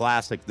RSM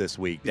Classic this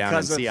week down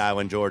in Sea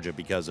Island, Georgia,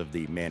 because of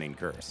the Manning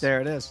curse.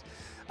 There it is.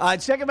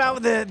 Check him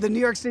out with the New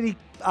York City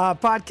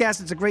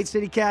podcast. It's a great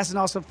CityCast, and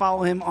also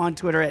follow him on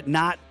Twitter at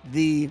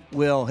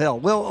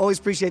 @NotTheWillHill. Will, always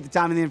appreciate the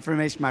time and the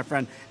information, my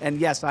friend.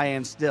 And yes, I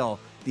am still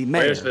the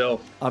mayor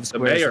of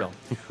Squaresville.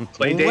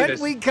 Clay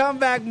Davis. When we come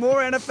back,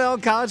 more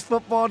NFL, college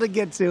football to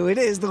get to. It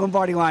is the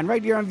Lombardi Line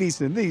right here on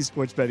VSiN, the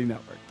Sports Betting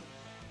Network.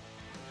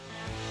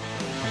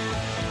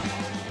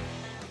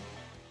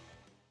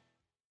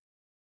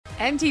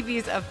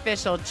 MTV's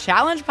official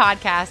Challenge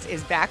podcast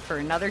is back for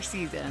another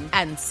season.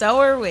 And so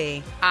are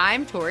we.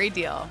 I'm Tori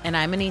Deal. And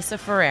I'm Anissa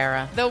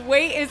Ferreira. The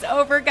wait is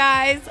over,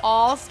 guys.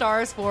 All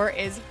Stars 4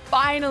 is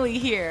finally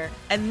here.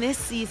 And this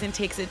season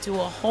takes it to a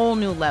whole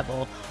new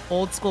level.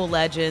 Old school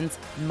legends,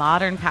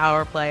 modern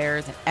power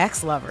players, and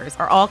ex-lovers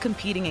are all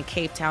competing in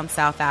Cape Town,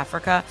 South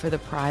Africa for the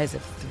prize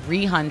of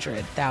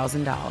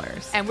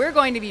 $300,000. And we're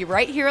going to be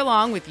right here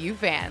along with you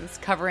fans,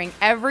 covering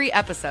every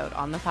episode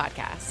on the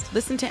podcast.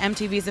 Listen to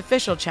MTV's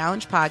official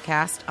Challenge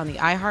podcast on the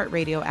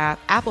iHeartRadio app,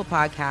 Apple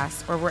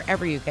Podcasts, or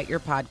wherever you get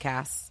your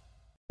podcasts.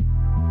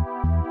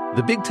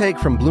 The Big Take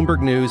from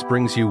Bloomberg News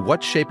brings you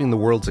what's shaping the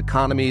world's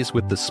economies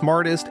with the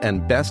smartest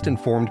and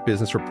best-informed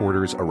business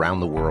reporters around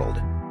the world.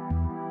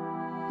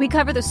 We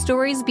cover the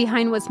stories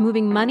behind what's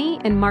moving money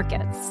and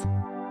markets,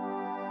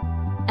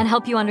 and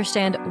help you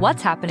understand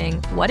what's happening,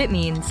 what it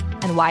means,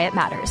 and why it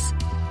matters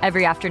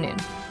every afternoon.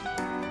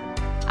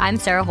 I'm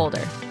Sarah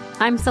Holder.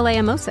 I'm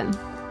Saleha Mohsin.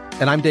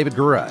 And I'm David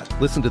Gura.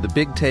 Listen to The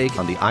Big Take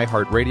on the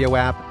iHeartRadio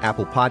app,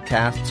 Apple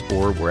Podcasts,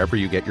 or wherever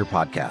you get your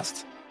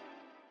podcasts.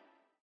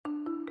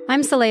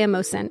 I'm Saleha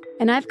Mohsin,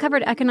 and I've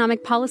covered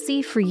economic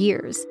policy for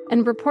years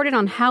and reported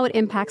on how it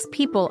impacts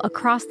people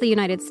across the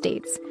United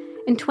States.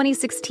 In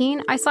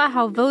 2016, I saw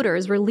how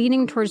voters were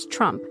leaning towards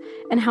Trump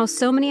and how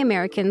so many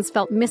Americans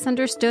felt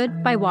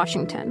misunderstood by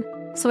Washington.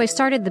 So I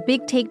started The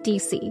Big Take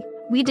DC.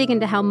 We dig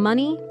into how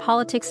money,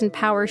 politics, and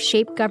power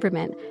shape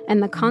government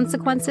and the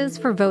consequences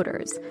for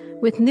voters.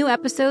 With new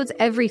episodes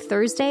every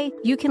Thursday,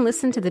 you can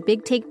listen to The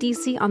Big Take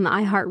DC on the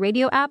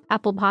iHeartRadio app,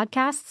 Apple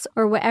Podcasts,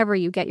 or wherever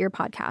you get your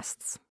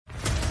podcasts.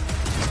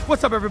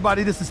 What's up,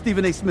 everybody? This is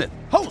Stephen A. Smith,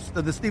 host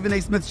of the Stephen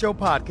A. Smith Show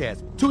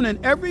podcast. Tune in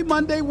every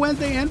Monday,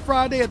 Wednesday, and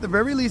Friday at the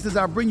very least as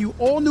I bring you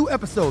all new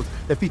episodes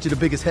that feature the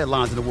biggest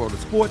headlines in the world of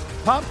sports,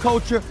 pop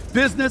culture,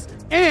 business,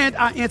 and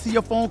I answer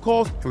your phone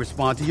calls and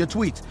respond to your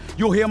tweets.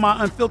 You'll hear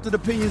my unfiltered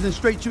opinions and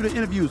straight-shooter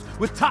interviews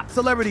with top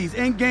celebrities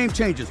and game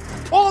changers.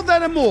 All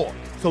that and more.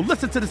 So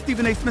listen to the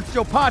Stephen A. Smith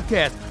Show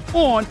podcast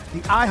on the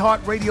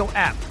iHeartRadio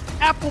app,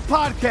 Apple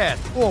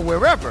Podcasts, or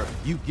wherever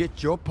you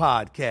get your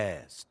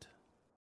podcasts.